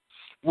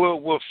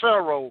with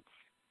Pharaoh,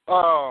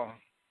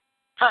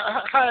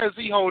 how is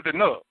he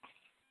holding up?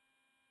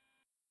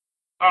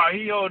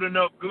 He holding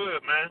up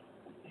good, man.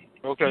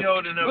 Okay. He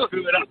holding up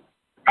good.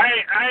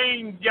 I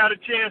ain't got a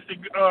chance to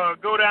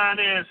go down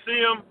there and see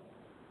him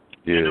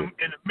in a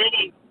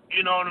minute.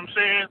 You know what I'm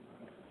saying?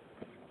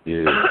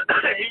 Yeah.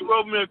 He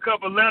wrote me a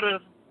couple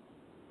letters.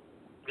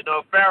 You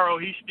know, Pharaoh,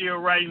 he's still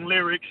writing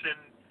lyrics, and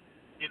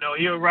you know,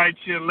 he'll write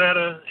you a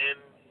letter, and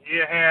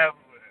he'll have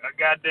a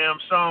goddamn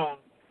song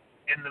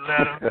in the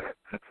letter.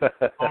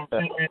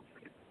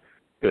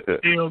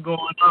 still going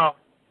on.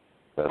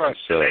 Right.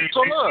 So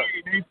look,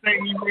 they say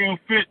he real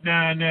fit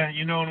down there.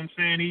 You know what I'm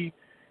saying?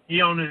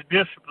 He on his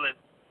discipline.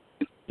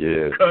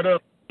 Yeah. Cut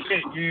up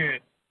fit. Yeah.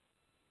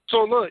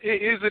 So look,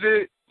 is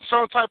it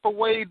some type of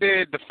way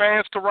that the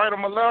fans could write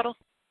him a letter?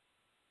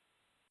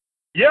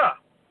 Yeah.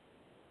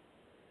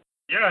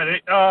 Yeah.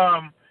 They,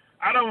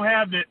 I don't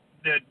have the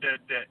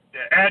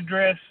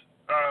address.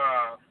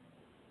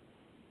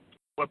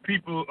 What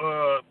people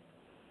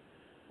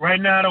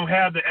right now, I don't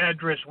have the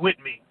address with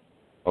me.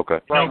 Okay.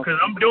 No, because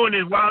I'm doing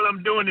this while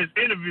I'm doing this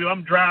interview.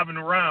 I'm driving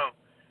around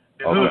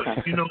the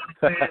hood. You know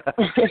what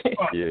I'm saying?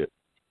 Yeah.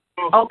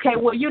 Okay.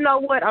 Well, you know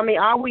what? I mean,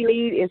 all we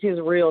need is his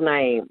real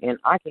name, and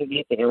I can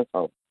get the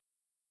info.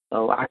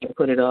 So I can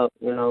put it up.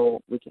 You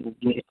know, we can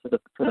get it to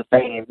the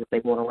fans if they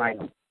want to write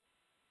him.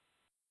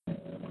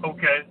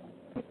 Okay.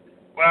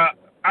 Well,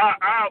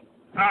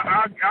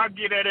 I'll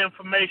get that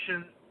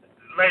information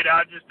later.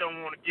 I just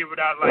don't want to give it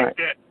out like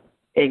that.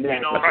 Exactly.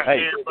 You know what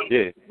I'm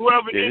saying?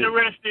 Whoever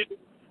interested,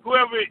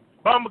 whoever,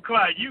 Bumba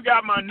Clyde, you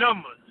got my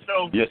number.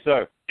 So yes,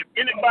 sir. If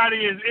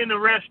anybody is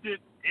interested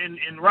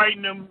in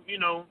writing them, you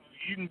know,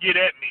 you can get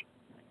at me.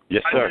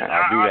 Yes, sir.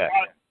 I'll do that.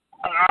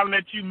 I'll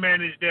let you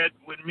manage that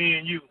with me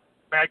and you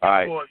back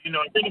and forth. You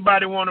know, if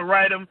anybody want to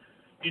write them,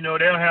 you know,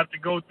 they'll have to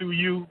go through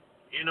you.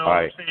 You know what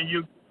I'm saying?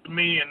 You to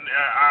me, and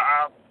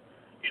I'll,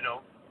 you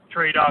know,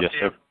 trade off the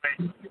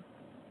information.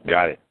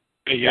 Got it.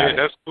 Yeah,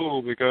 that's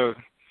cool because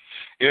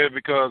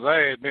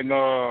I had been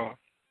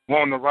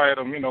wanting to write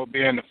them, you know,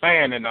 being a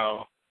fan and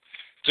all.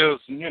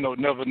 Just, you know,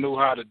 never knew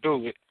how to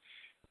do it.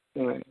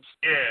 Yeah.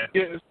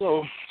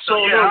 So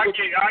yeah, I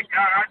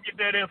get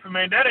that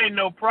information. That ain't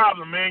no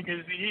problem, man,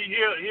 because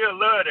he'll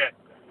love that.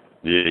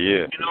 Yeah.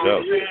 You know what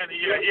I'm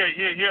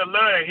saying? He'll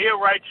love it. He'll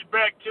write you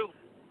back too.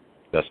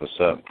 That's what's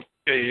up.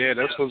 Yeah,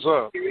 that's what's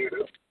up.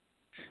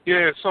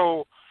 Yeah.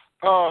 So,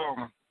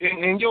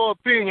 in your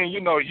opinion, you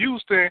know,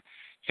 Houston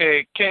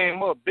had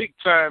came up big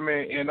time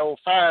in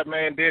 05,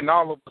 man. Then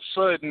all of a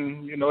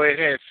sudden, you know, it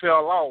had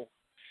fell off.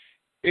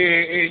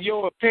 In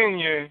your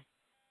opinion,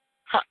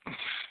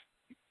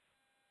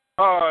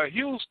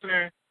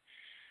 Houston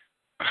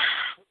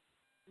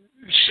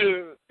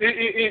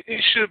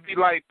should be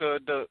like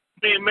the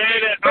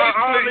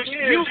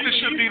Houston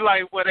should be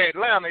like what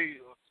Atlanta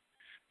is.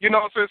 You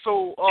know what I'm saying?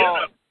 So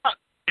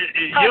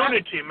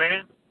unity,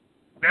 man.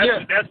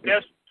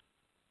 That's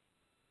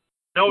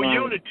no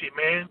unity,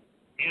 man.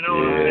 You know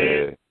what I'm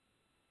saying?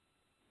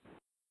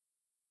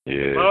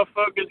 Yeah.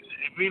 Motherfuckers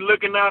be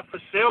looking out for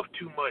self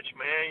too much,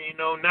 man. You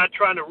know, not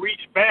trying to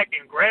reach back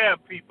and grab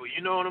people.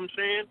 You know what I'm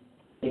saying?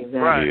 Exactly.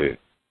 Right.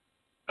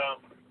 Yeah.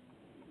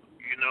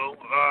 You know,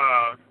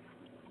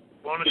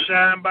 want to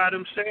shine by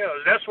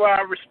themselves. That's why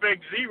I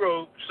respect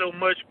Zero so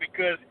much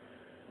because,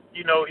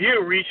 you know,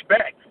 he'll reach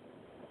back.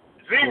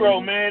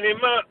 Zero, man, he'll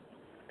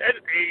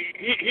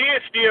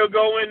still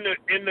go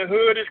in the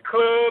hoodest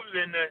clubs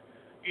and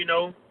you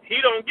know,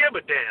 he don't give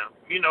a damn.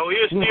 You know,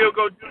 he'll still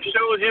go do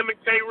shows. Him and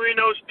K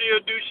Reno still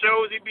do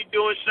shows. He be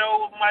doing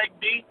shows with Mike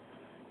D.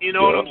 You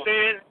know what I'm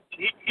saying?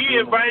 He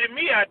invited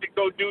me out to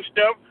go do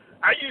stuff.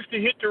 I used to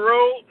hit the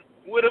road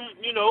with him.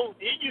 You know,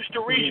 he used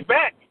to reach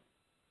back.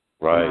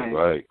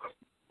 Right.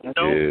 You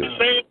know, the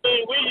same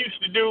thing we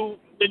used to do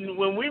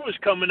when we was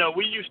coming up.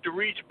 We used to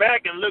reach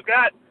back and look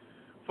out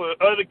for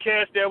other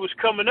cats that was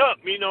coming up.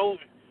 You know,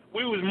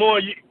 we was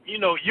more, you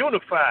know,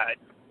 unified.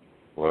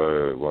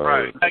 Word.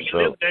 Right. Back in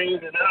them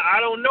days, and I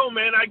don't know,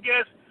 man. I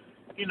guess,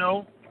 you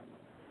know,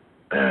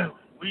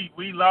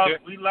 we lost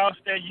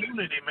that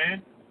unity,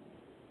 man.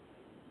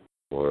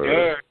 Word.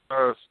 Yeah,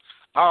 because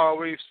I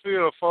always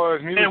feel as far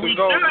as music and we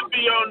goes. should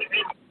be on.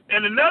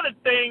 And another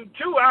thing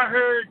too, I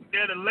heard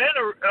that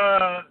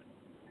Atlanta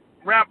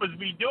rappers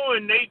be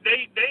doing. They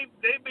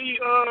be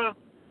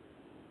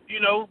you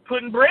know,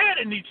 putting bread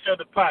in each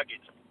other's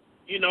pockets.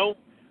 You know,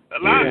 a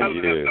lot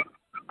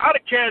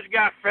of cats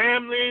got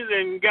families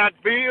and got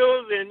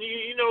bills, and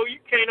you know, you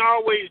can't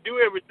always do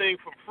everything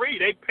for free.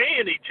 They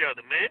paying each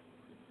other, man.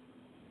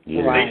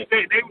 Yeah. Right.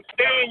 They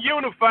staying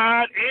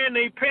unified and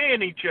they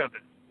paying each other.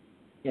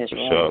 Yes, For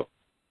right. sure.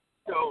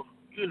 So,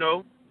 you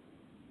know,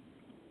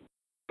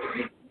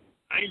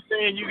 I ain't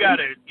saying you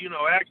gotta, you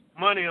know, act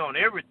money on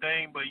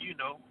everything, but you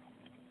know,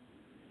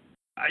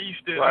 I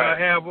used to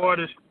have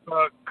artists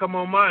come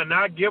on mine, and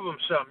I give them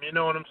something. You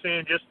know what I'm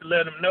saying? Just to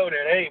let them know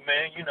that, hey,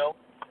 man, you know,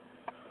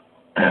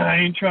 I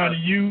ain't trying to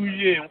use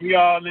you, and we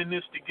all in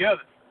this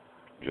together.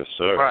 Yes,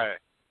 sir. Right.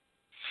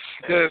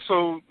 Yeah.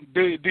 So,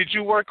 did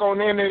you work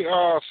on any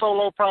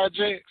solo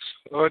projects,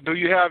 or do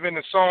you have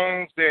any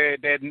songs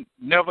that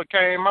never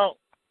came out?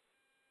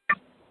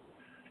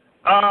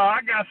 I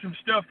got some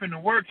stuff in the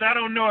works. I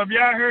don't know. Have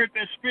y'all heard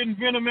that Spittin'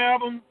 Venom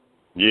album?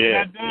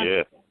 Yeah.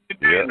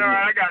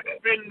 I got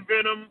Spittin'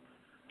 Venom.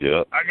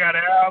 Yeah. I got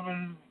an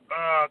album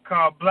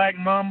called Black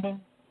Mamba,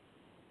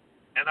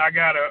 and I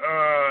got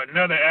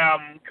another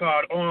album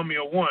called Army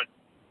of One.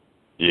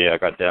 Yeah, I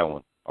got that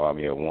one,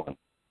 Army of One,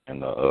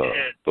 and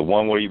the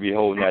one where you be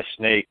holding that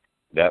snake.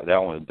 That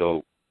one's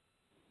dope.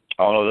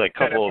 I don't know, there's like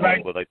a couple of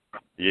them, but like,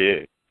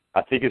 yeah,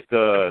 I think it's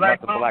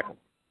not the black one.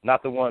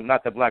 Not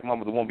the Black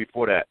Mamba, the one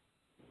before that.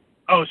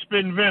 Oh,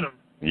 Spitting Venom.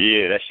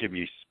 Yeah, that should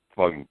be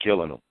fucking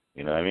killing them.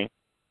 You know what I mean?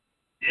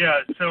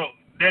 Yeah, so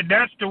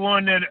that's the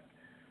one that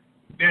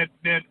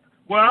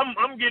well,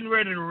 I'm getting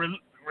ready to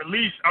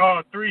release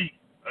all three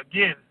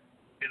again.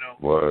 You know.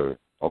 Word.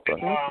 Okay.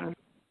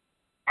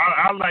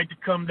 I like to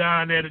come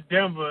down there to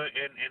Denver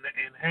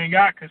and hang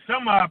out because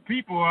some of our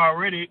people are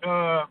already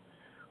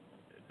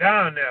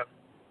down there.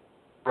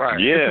 Right.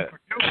 Yeah. The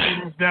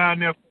producer was down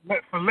there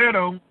for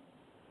Leto.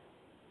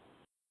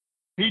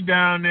 He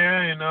down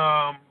there,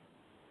 and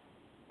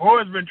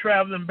Boy's been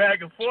traveling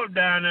back and forth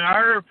down there. I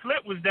heard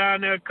Flip was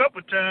down there a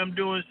couple times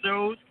doing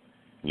shows.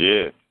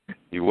 Yeah,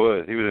 he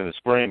was. He was in the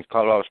Springs,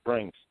 Colorado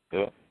Springs.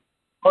 Yeah.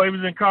 Oh, he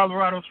was in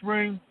Colorado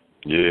Springs.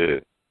 Yeah.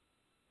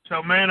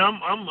 So man,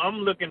 I'm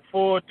looking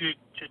forward to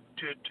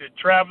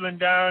traveling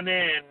down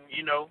there, and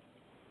you know.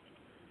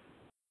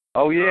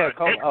 Oh yeah,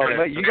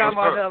 you got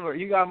my number.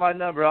 You got my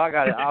number. I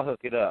got it. I'll hook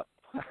it up.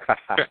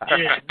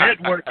 Yeah,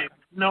 networking.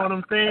 You know what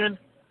I'm saying?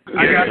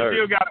 Yeah, I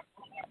still got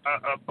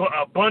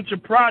a bunch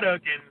of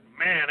product, and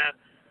man,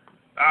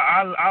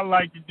 I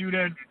like to do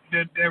that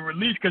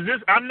release because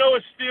I know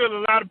it's still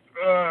a lot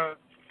of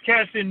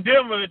cats in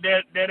Denver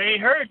that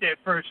ain't heard that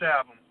first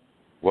album.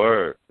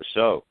 Word, for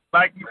sure.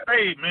 Like you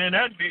say, man,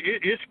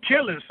 it's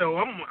killing. So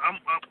I'm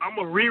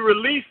gonna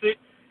re-release it,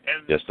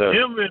 and yes, sir.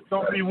 Denver is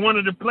gonna be one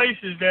of the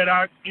places that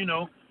I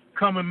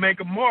come and make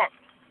a mark.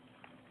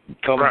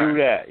 Come do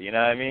that. You know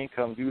what I mean?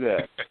 Come do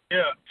that.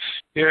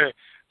 Yeah.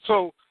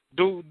 So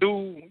do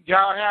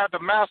y'all have the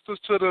masters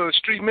to the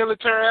Street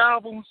Military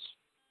albums?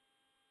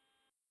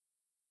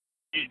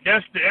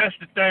 That's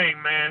the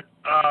thing, man.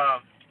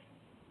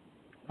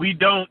 We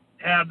don't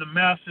have the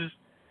masters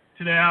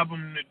to the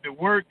album. The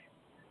work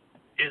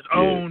is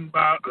owned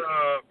by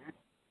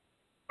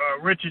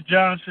Richard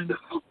Johnson,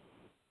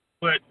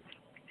 but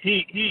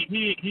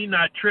he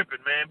not tripping,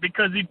 man,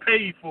 because he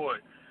paid for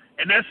it.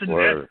 And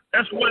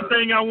that's one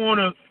thing I want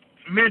to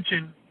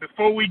mention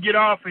before we get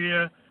off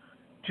here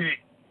to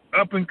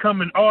up and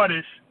coming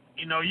artists.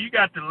 You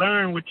got to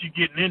learn what you're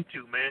getting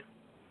into, man.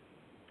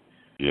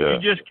 Yeah.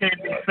 You just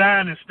can't be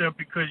signing stuff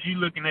because you're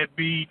looking at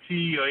BET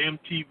or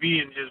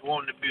MTV and just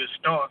wanting to be a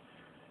star.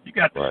 You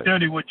got to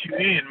study what you're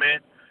in,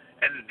 man.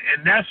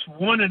 And that's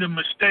one of the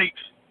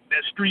mistakes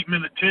that Street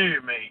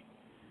Military made.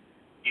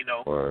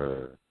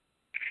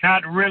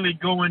 Not really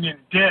going in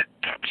debt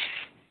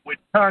with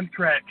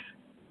contracts.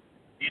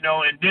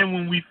 And then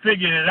when we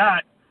figured it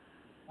out,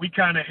 we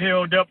kind of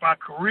held up our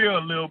career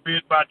a little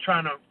bit by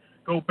trying to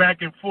go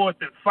back and forth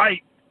and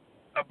fight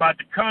about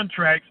the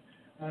contracts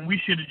when we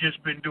should have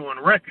just been doing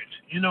records.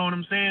 You know what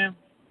I'm saying?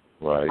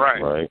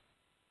 Right.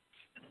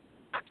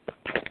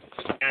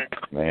 And,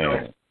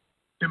 man.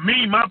 To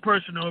me, my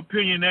personal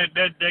opinion,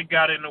 that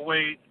got in the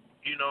way,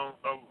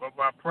 of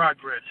our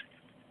progress.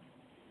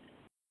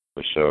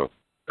 For sure.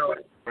 So,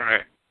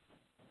 right.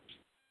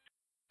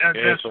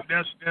 That's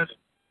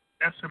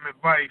some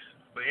advice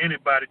for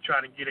anybody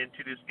trying to get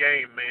into this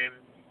game, man.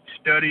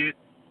 Study it.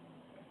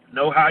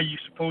 Know how you're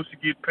supposed to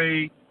get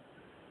paid.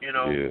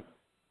 Know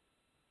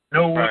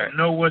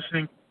what's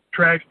in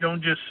tracks.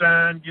 Don't just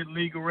sign. Get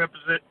legal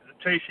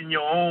representation.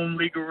 Your own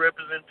legal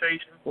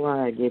representation.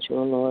 Right. Get you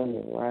a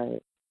lawyer.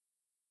 Right.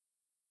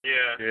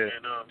 Yeah.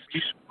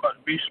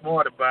 And be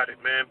smart about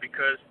it, man,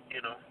 because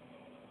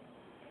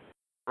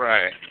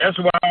Right. That's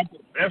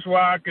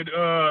why I could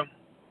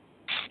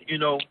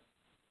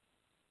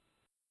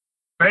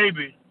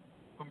Baby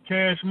from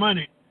Cash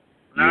Money.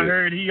 And I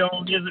heard he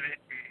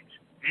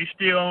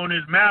still own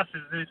his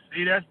masters.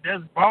 See,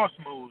 that's boss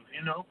moves,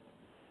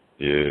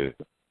 Yeah.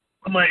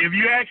 I'm like, if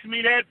you ask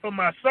me that for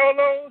my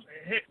solos,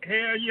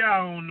 hell yeah, I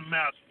own the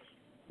masters.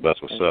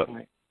 That's what's up.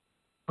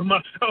 For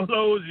my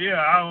solos, yeah,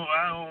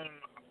 I own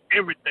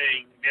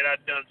everything that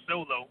I've done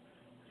solo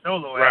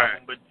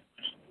album. But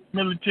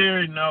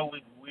military, no,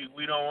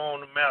 we don't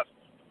own the masters.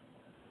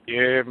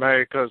 Yeah,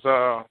 man, because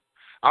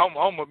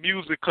I'm a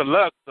music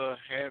collector,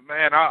 and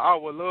man, I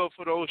would love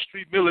for those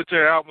Street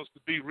Military albums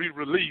to be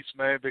re-released,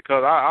 man,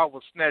 because I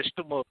would snatch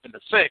them up in a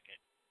second.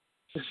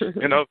 Because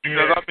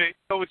I mean,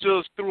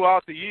 just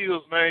throughout the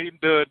years, man,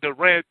 the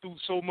ran through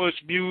so much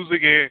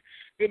music, and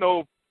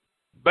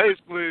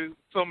basically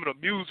some of the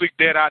music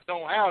that I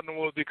don't have no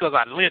more because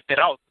I lent it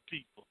out to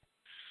people.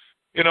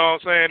 You know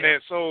what I'm saying?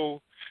 And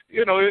so,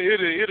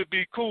 it'd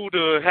be cool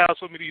to have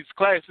some of these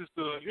classics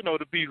to,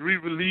 to be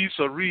re-released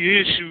or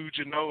reissued,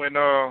 and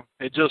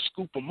just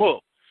scoop them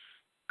up.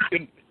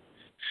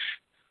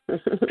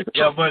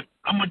 Yeah, but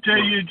I'm gonna tell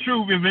you the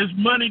truth. If it's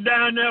money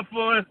down there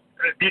for us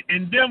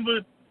in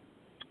Denver,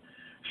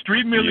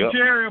 Street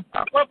Military will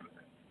pop up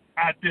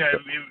out there.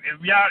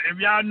 If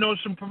y'all know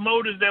some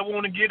promoters that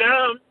want to get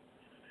on,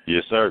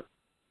 yes, sir.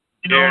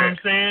 You know what I'm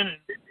saying?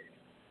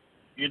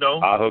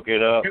 I'll hook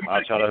it up.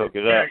 I'll try to hook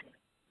it up.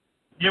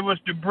 Give us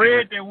the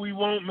bread that we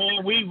want,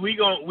 man.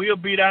 We'll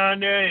be down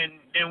there,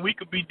 and we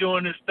could be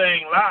doing this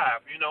thing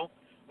live,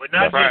 but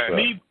not just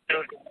me,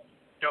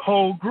 the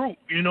whole group.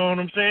 You know what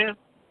I'm saying?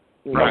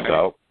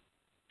 Right.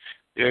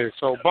 Yeah.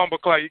 So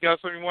Bumbleclaw, you got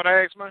something you want to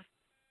ask, man?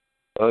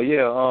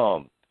 Yeah.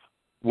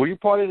 were you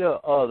part of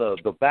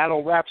the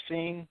battle rap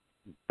scene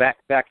back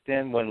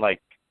then when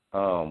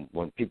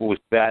when people was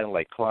battling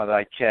like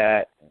Klondike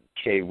Cat,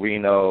 K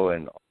Reno,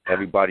 and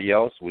everybody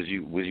else? Was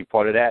you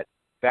part of that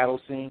battle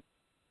scene?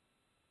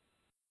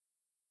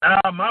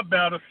 My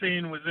battle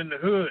scene was in the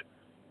hood.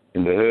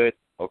 In the hood?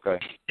 Okay.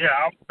 Yeah,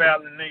 I was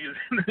battling niggas.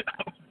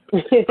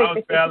 I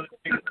was battling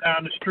niggas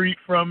down the street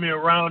from me,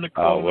 around the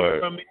corner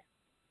from me.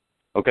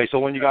 Okay, so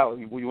when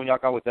y'all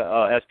got with the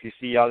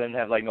SPC, y'all didn't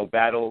have like no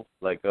battle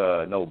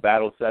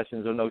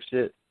sessions or no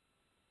shit?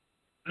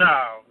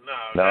 No.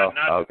 No.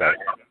 Not okay.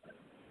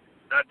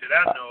 Not that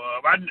I know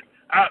of.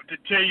 I to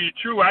tell you the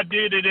truth, I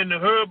did it in the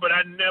hood, but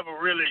I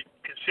never really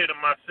considered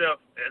myself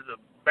as a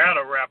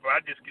battle rapper. I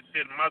just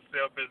considered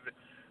myself as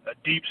a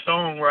deep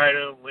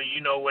songwriter. When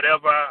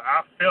whatever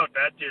I felt,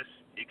 I just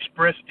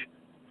expressed it.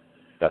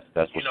 That's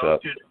what's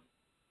up.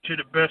 To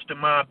the best of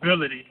my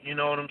ability. You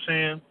know what I'm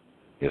saying?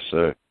 Yes,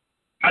 sir.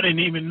 I didn't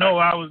even know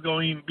I was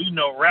going to even be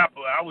no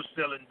rapper. I was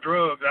selling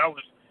drugs. I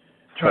was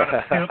trying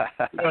to pimp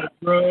the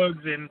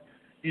drugs, and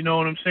you know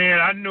what I'm saying?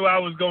 I knew I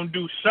was going to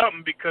do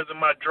something because of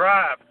my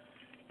drive.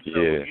 So,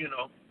 yeah.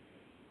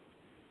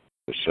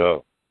 For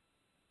sure.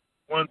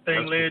 One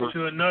thing led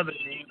to another,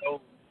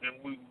 and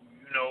we,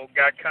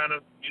 got kind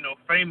of,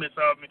 famous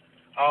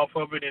off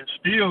of it, and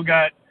still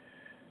got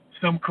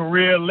some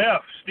career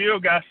left. Still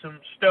got some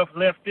stuff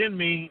left in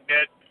me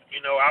that,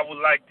 I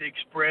would like to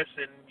express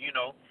and,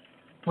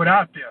 put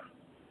out there.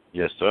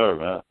 Yes, sir,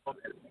 man.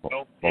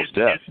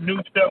 It's new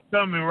stuff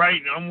coming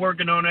right now. I'm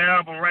working on an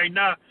album right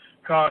now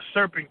called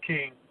Serpent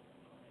King.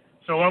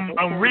 So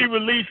I'm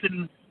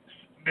re-releasing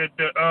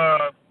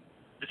the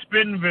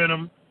Spitting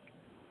Venom,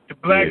 the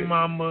Black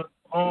Mama,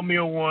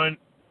 Oatmeal One,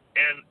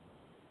 and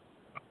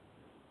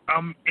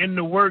I'm in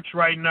the works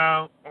right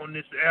now on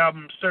this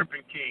album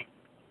Serpent King.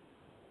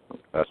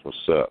 That's what's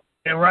up.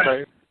 And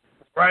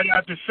right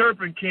after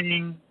Serpent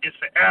King, it's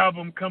an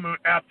album coming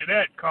after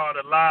that called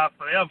Alive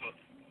Forever.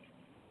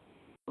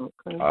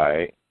 Okay. All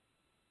right.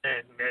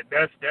 And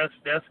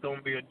that's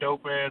gonna be a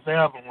dope ass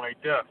album right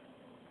there.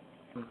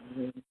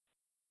 Mm-hmm.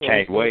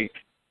 Can't wait.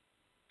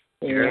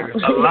 Yeah.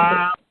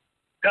 Alive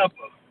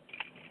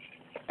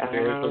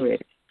Forever.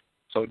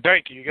 So,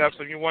 Danky, you got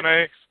something you want to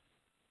ask?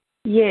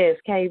 Yes,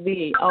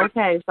 KB.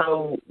 Okay,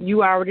 so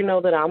you already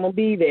know that I'm gonna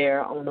be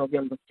there on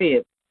November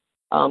 5th.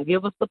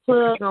 Give us the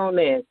plug on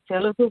that.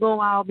 Tell us who's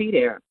gonna all be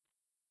there.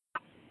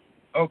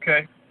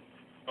 Okay.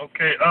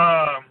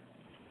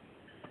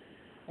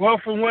 Well,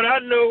 from what I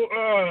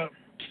know,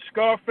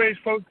 Scarface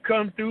supposed to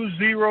come through,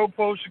 Zero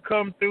supposed to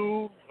come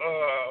through,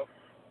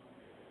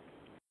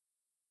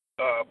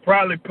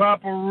 probably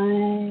Papa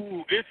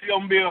Roo. It's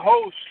gonna be a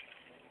host.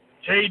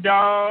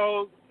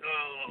 J-Dog.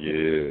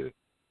 Yeah.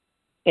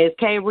 Is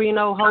K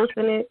Reno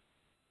hosting it?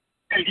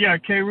 Yeah,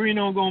 K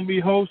Reno gonna be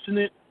hosting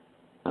it.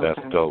 That's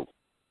okay. dope.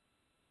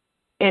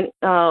 And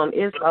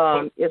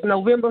it's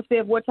November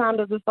 5th. What time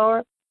does it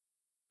start?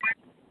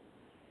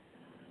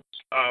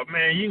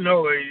 Man,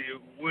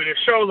 with a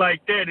show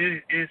like that,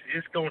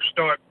 it's gonna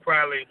start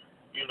probably,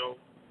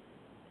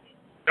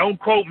 Don't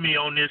quote me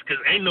on this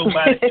because ain't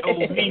nobody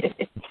told me.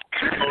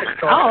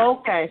 Oh,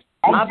 okay.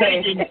 I'm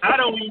thinking, I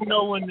don't even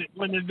know when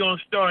it's gonna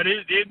start.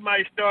 It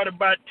might start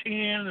about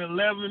 10,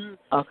 11.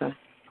 Okay.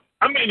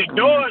 I mean, the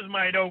doors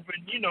might open,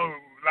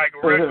 like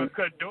a regular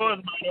cut. Doors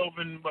might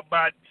open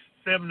about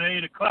 7 or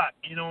 8 o'clock.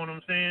 You know what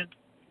I'm saying?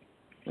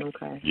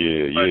 Okay.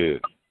 Yeah.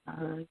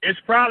 It's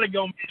probably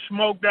gonna be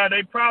smoked out.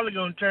 They probably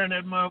gonna turn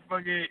that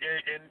motherfucker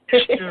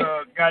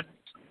into got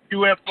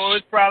UFO.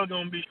 It's probably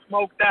gonna be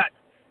smoked out.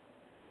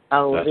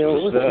 Oh,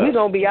 we're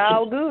gonna be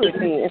all good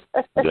then.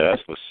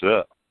 That's what's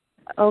up.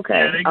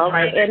 Okay. All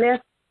right. And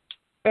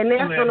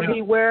that's gonna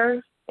be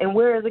where? And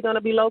where is it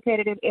gonna be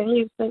located in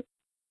Houston?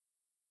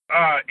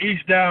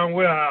 East Down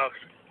Warehouse.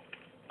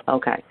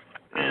 Okay.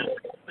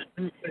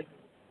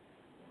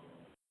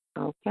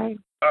 Okay.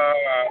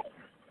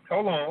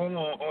 Hold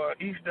on.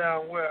 East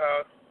Down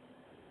Warehouse.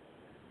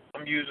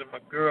 I'm using my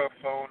girl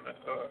phone to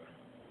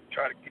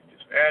try to get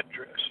this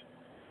address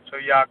so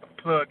y'all can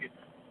plug it.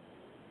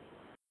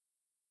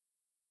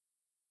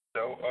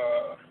 So,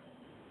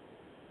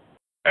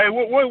 hey,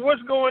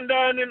 what's going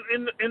down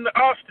in the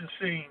Austin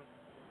scene?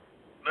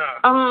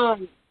 Nah.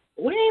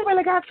 We ain't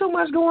really got too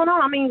much going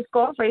on. I mean,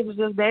 Scarface was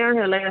just down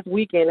here last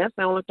weekend. That's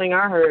the only thing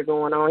I heard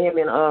going on. Him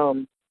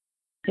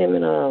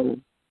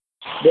and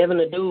Devin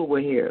the Dude were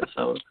here.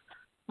 So,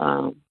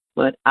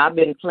 but I've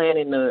been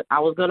planning I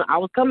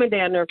was coming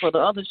down there for the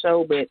other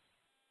show, but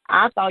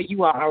I thought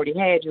you all already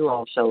had your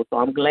own show. So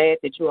I'm glad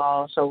that you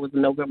all show was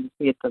November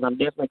 5th because I'm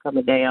definitely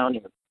coming down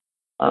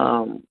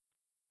and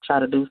try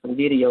to do some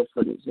video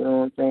footage. You know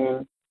what I'm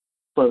saying,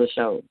 for the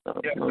show.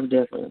 So most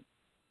definitely.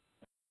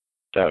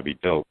 That'd be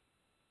dope.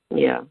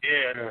 Yeah.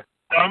 Yeah.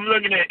 So I'm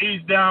looking at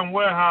East Down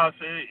Warehouse.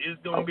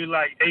 It's gonna be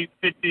like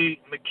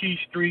 850 McKee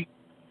Street.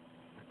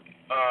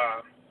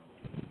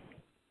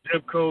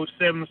 Zip code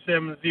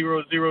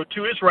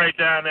 77002. It's right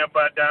down there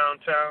by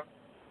downtown.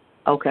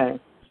 Okay.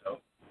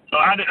 So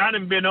I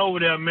done been over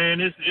there, man.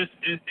 It's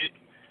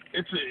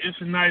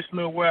a nice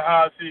little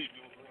warehouse.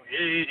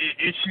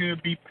 it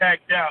should be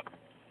packed out.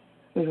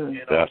 Mm-hmm. You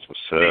know? That's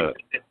what's up.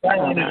 The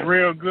sound is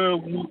real good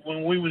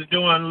when we was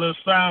doing a little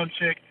sound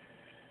check.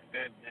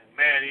 And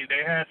man,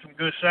 they had some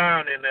good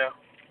sound in there.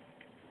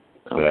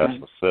 Okay. That's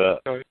what's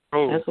up.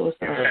 Cool. That's what's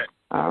up.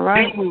 All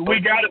right. We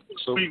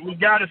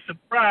got a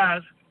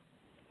surprise.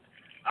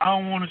 I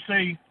don't want to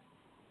say,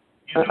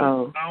 I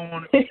don't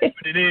want to say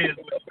what it is,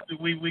 but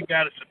we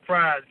got a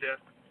surprise there.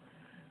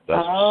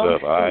 That's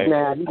what's up. All right.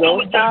 Now, I'm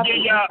gonna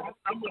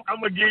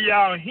give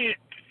y'all a hint.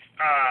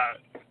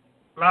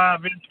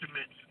 Live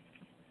instruments.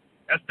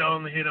 That's the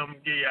only hint I'm gonna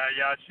give y'all.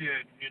 Y'all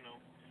should,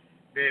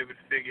 be able to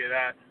figure it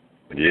out.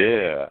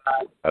 Yeah,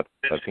 I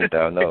think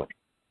I know.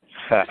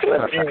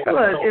 Look,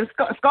 if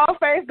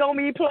Scarface gonna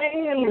be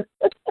playing,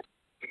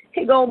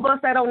 he gonna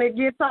bust that on that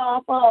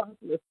guitar for us.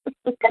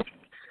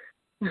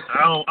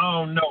 I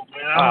don't know,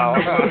 man.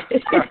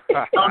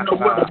 I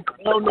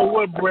don't know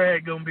what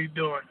Brad gonna be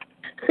doing.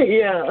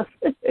 Yeah.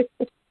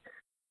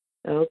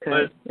 Okay.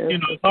 But as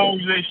long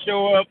as they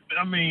show up,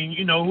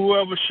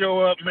 whoever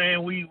show up,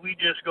 man, we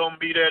just gonna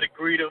be there to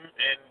greet them,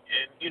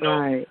 and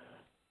right.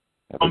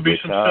 Gonna be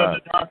some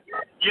southern.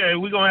 Yeah,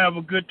 we're gonna have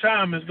a good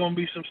time. There's gonna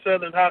be some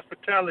southern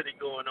hospitality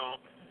going on.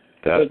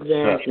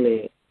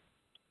 Exactly.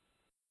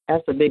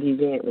 That's a big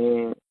event,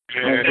 man.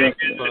 Yeah, that's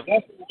what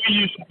we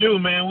used to do,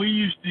 man. We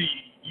used to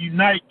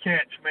unite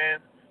cats, man.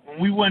 When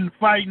we wasn't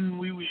fighting,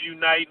 we was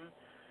uniting.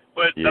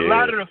 But a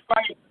lot of the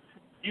fights,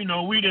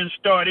 we didn't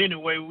start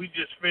anyway. We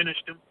just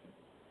finished them.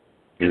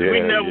 We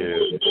never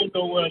went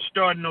nowhere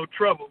starting no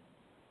trouble.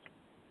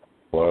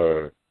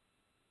 Word.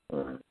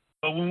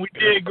 But when we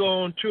did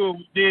go on tour,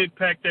 we did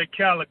pack that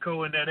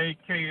calico and that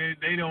AK.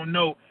 They don't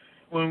know.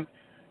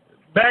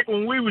 Back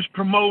when we was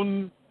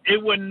promoting,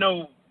 it wasn't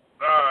no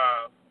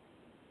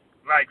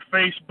like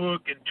Facebook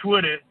and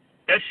Twitter.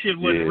 That shit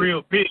wasn't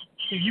real big.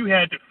 You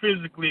had to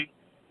physically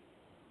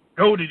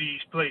go to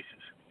these places.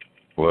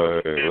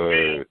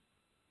 Word.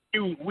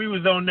 We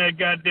was on that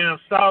goddamn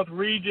South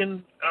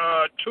Region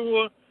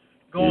tour,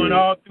 going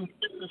all through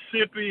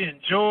Mississippi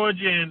and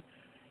Georgia, and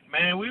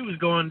man, we was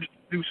going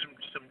through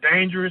some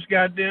dangerous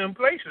goddamn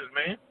places,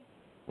 man.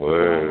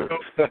 Word.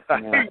 So,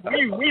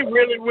 we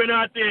really went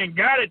out there and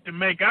got it to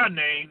make our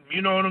name.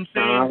 You know what I'm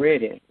saying?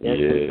 Already. That's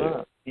what's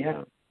up.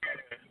 Yeah.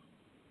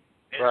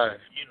 And, right.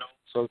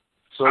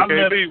 So I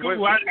left KB,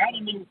 school.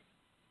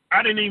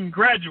 I didn't even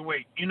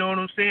graduate. You know what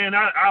I'm saying?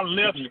 I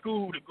left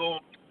school to go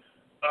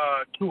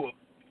tour.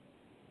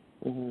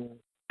 Mm-hmm.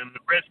 And the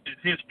rest is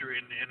history.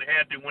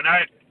 And when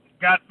I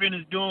got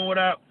finished doing what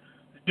I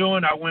was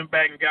doing, I went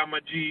back and got my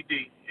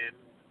GED. And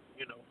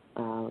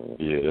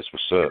yeah, that's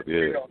what's up.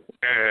 Yeah.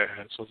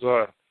 That's what's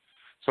up.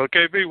 So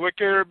KB, where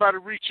can everybody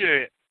reach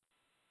you at?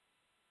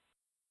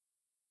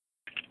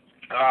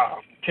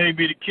 KB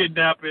da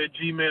Kidnappa at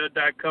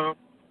gmail.com.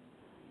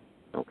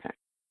 Okay.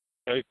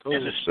 Okay, cool.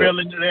 And the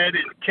spelling of that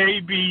is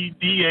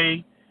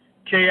KBDA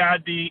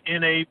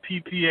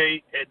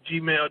KIDNAPPA at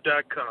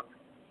gmail.com.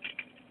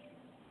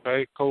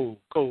 Okay, cool.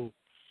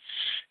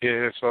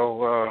 Yeah, so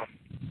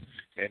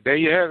and there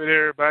you have it,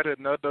 everybody.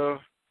 Another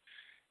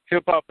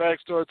hip-hop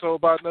backstory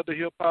told by another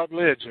hip-hop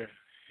legend.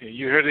 And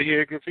you heard it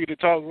here at Graffiti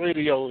Talk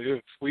Radio.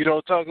 If we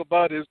don't talk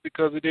about it, it's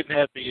because it didn't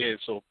happen yet.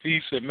 So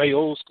peace, and may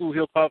old school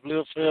hip-hop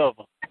live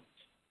forever.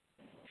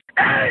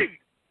 Hey!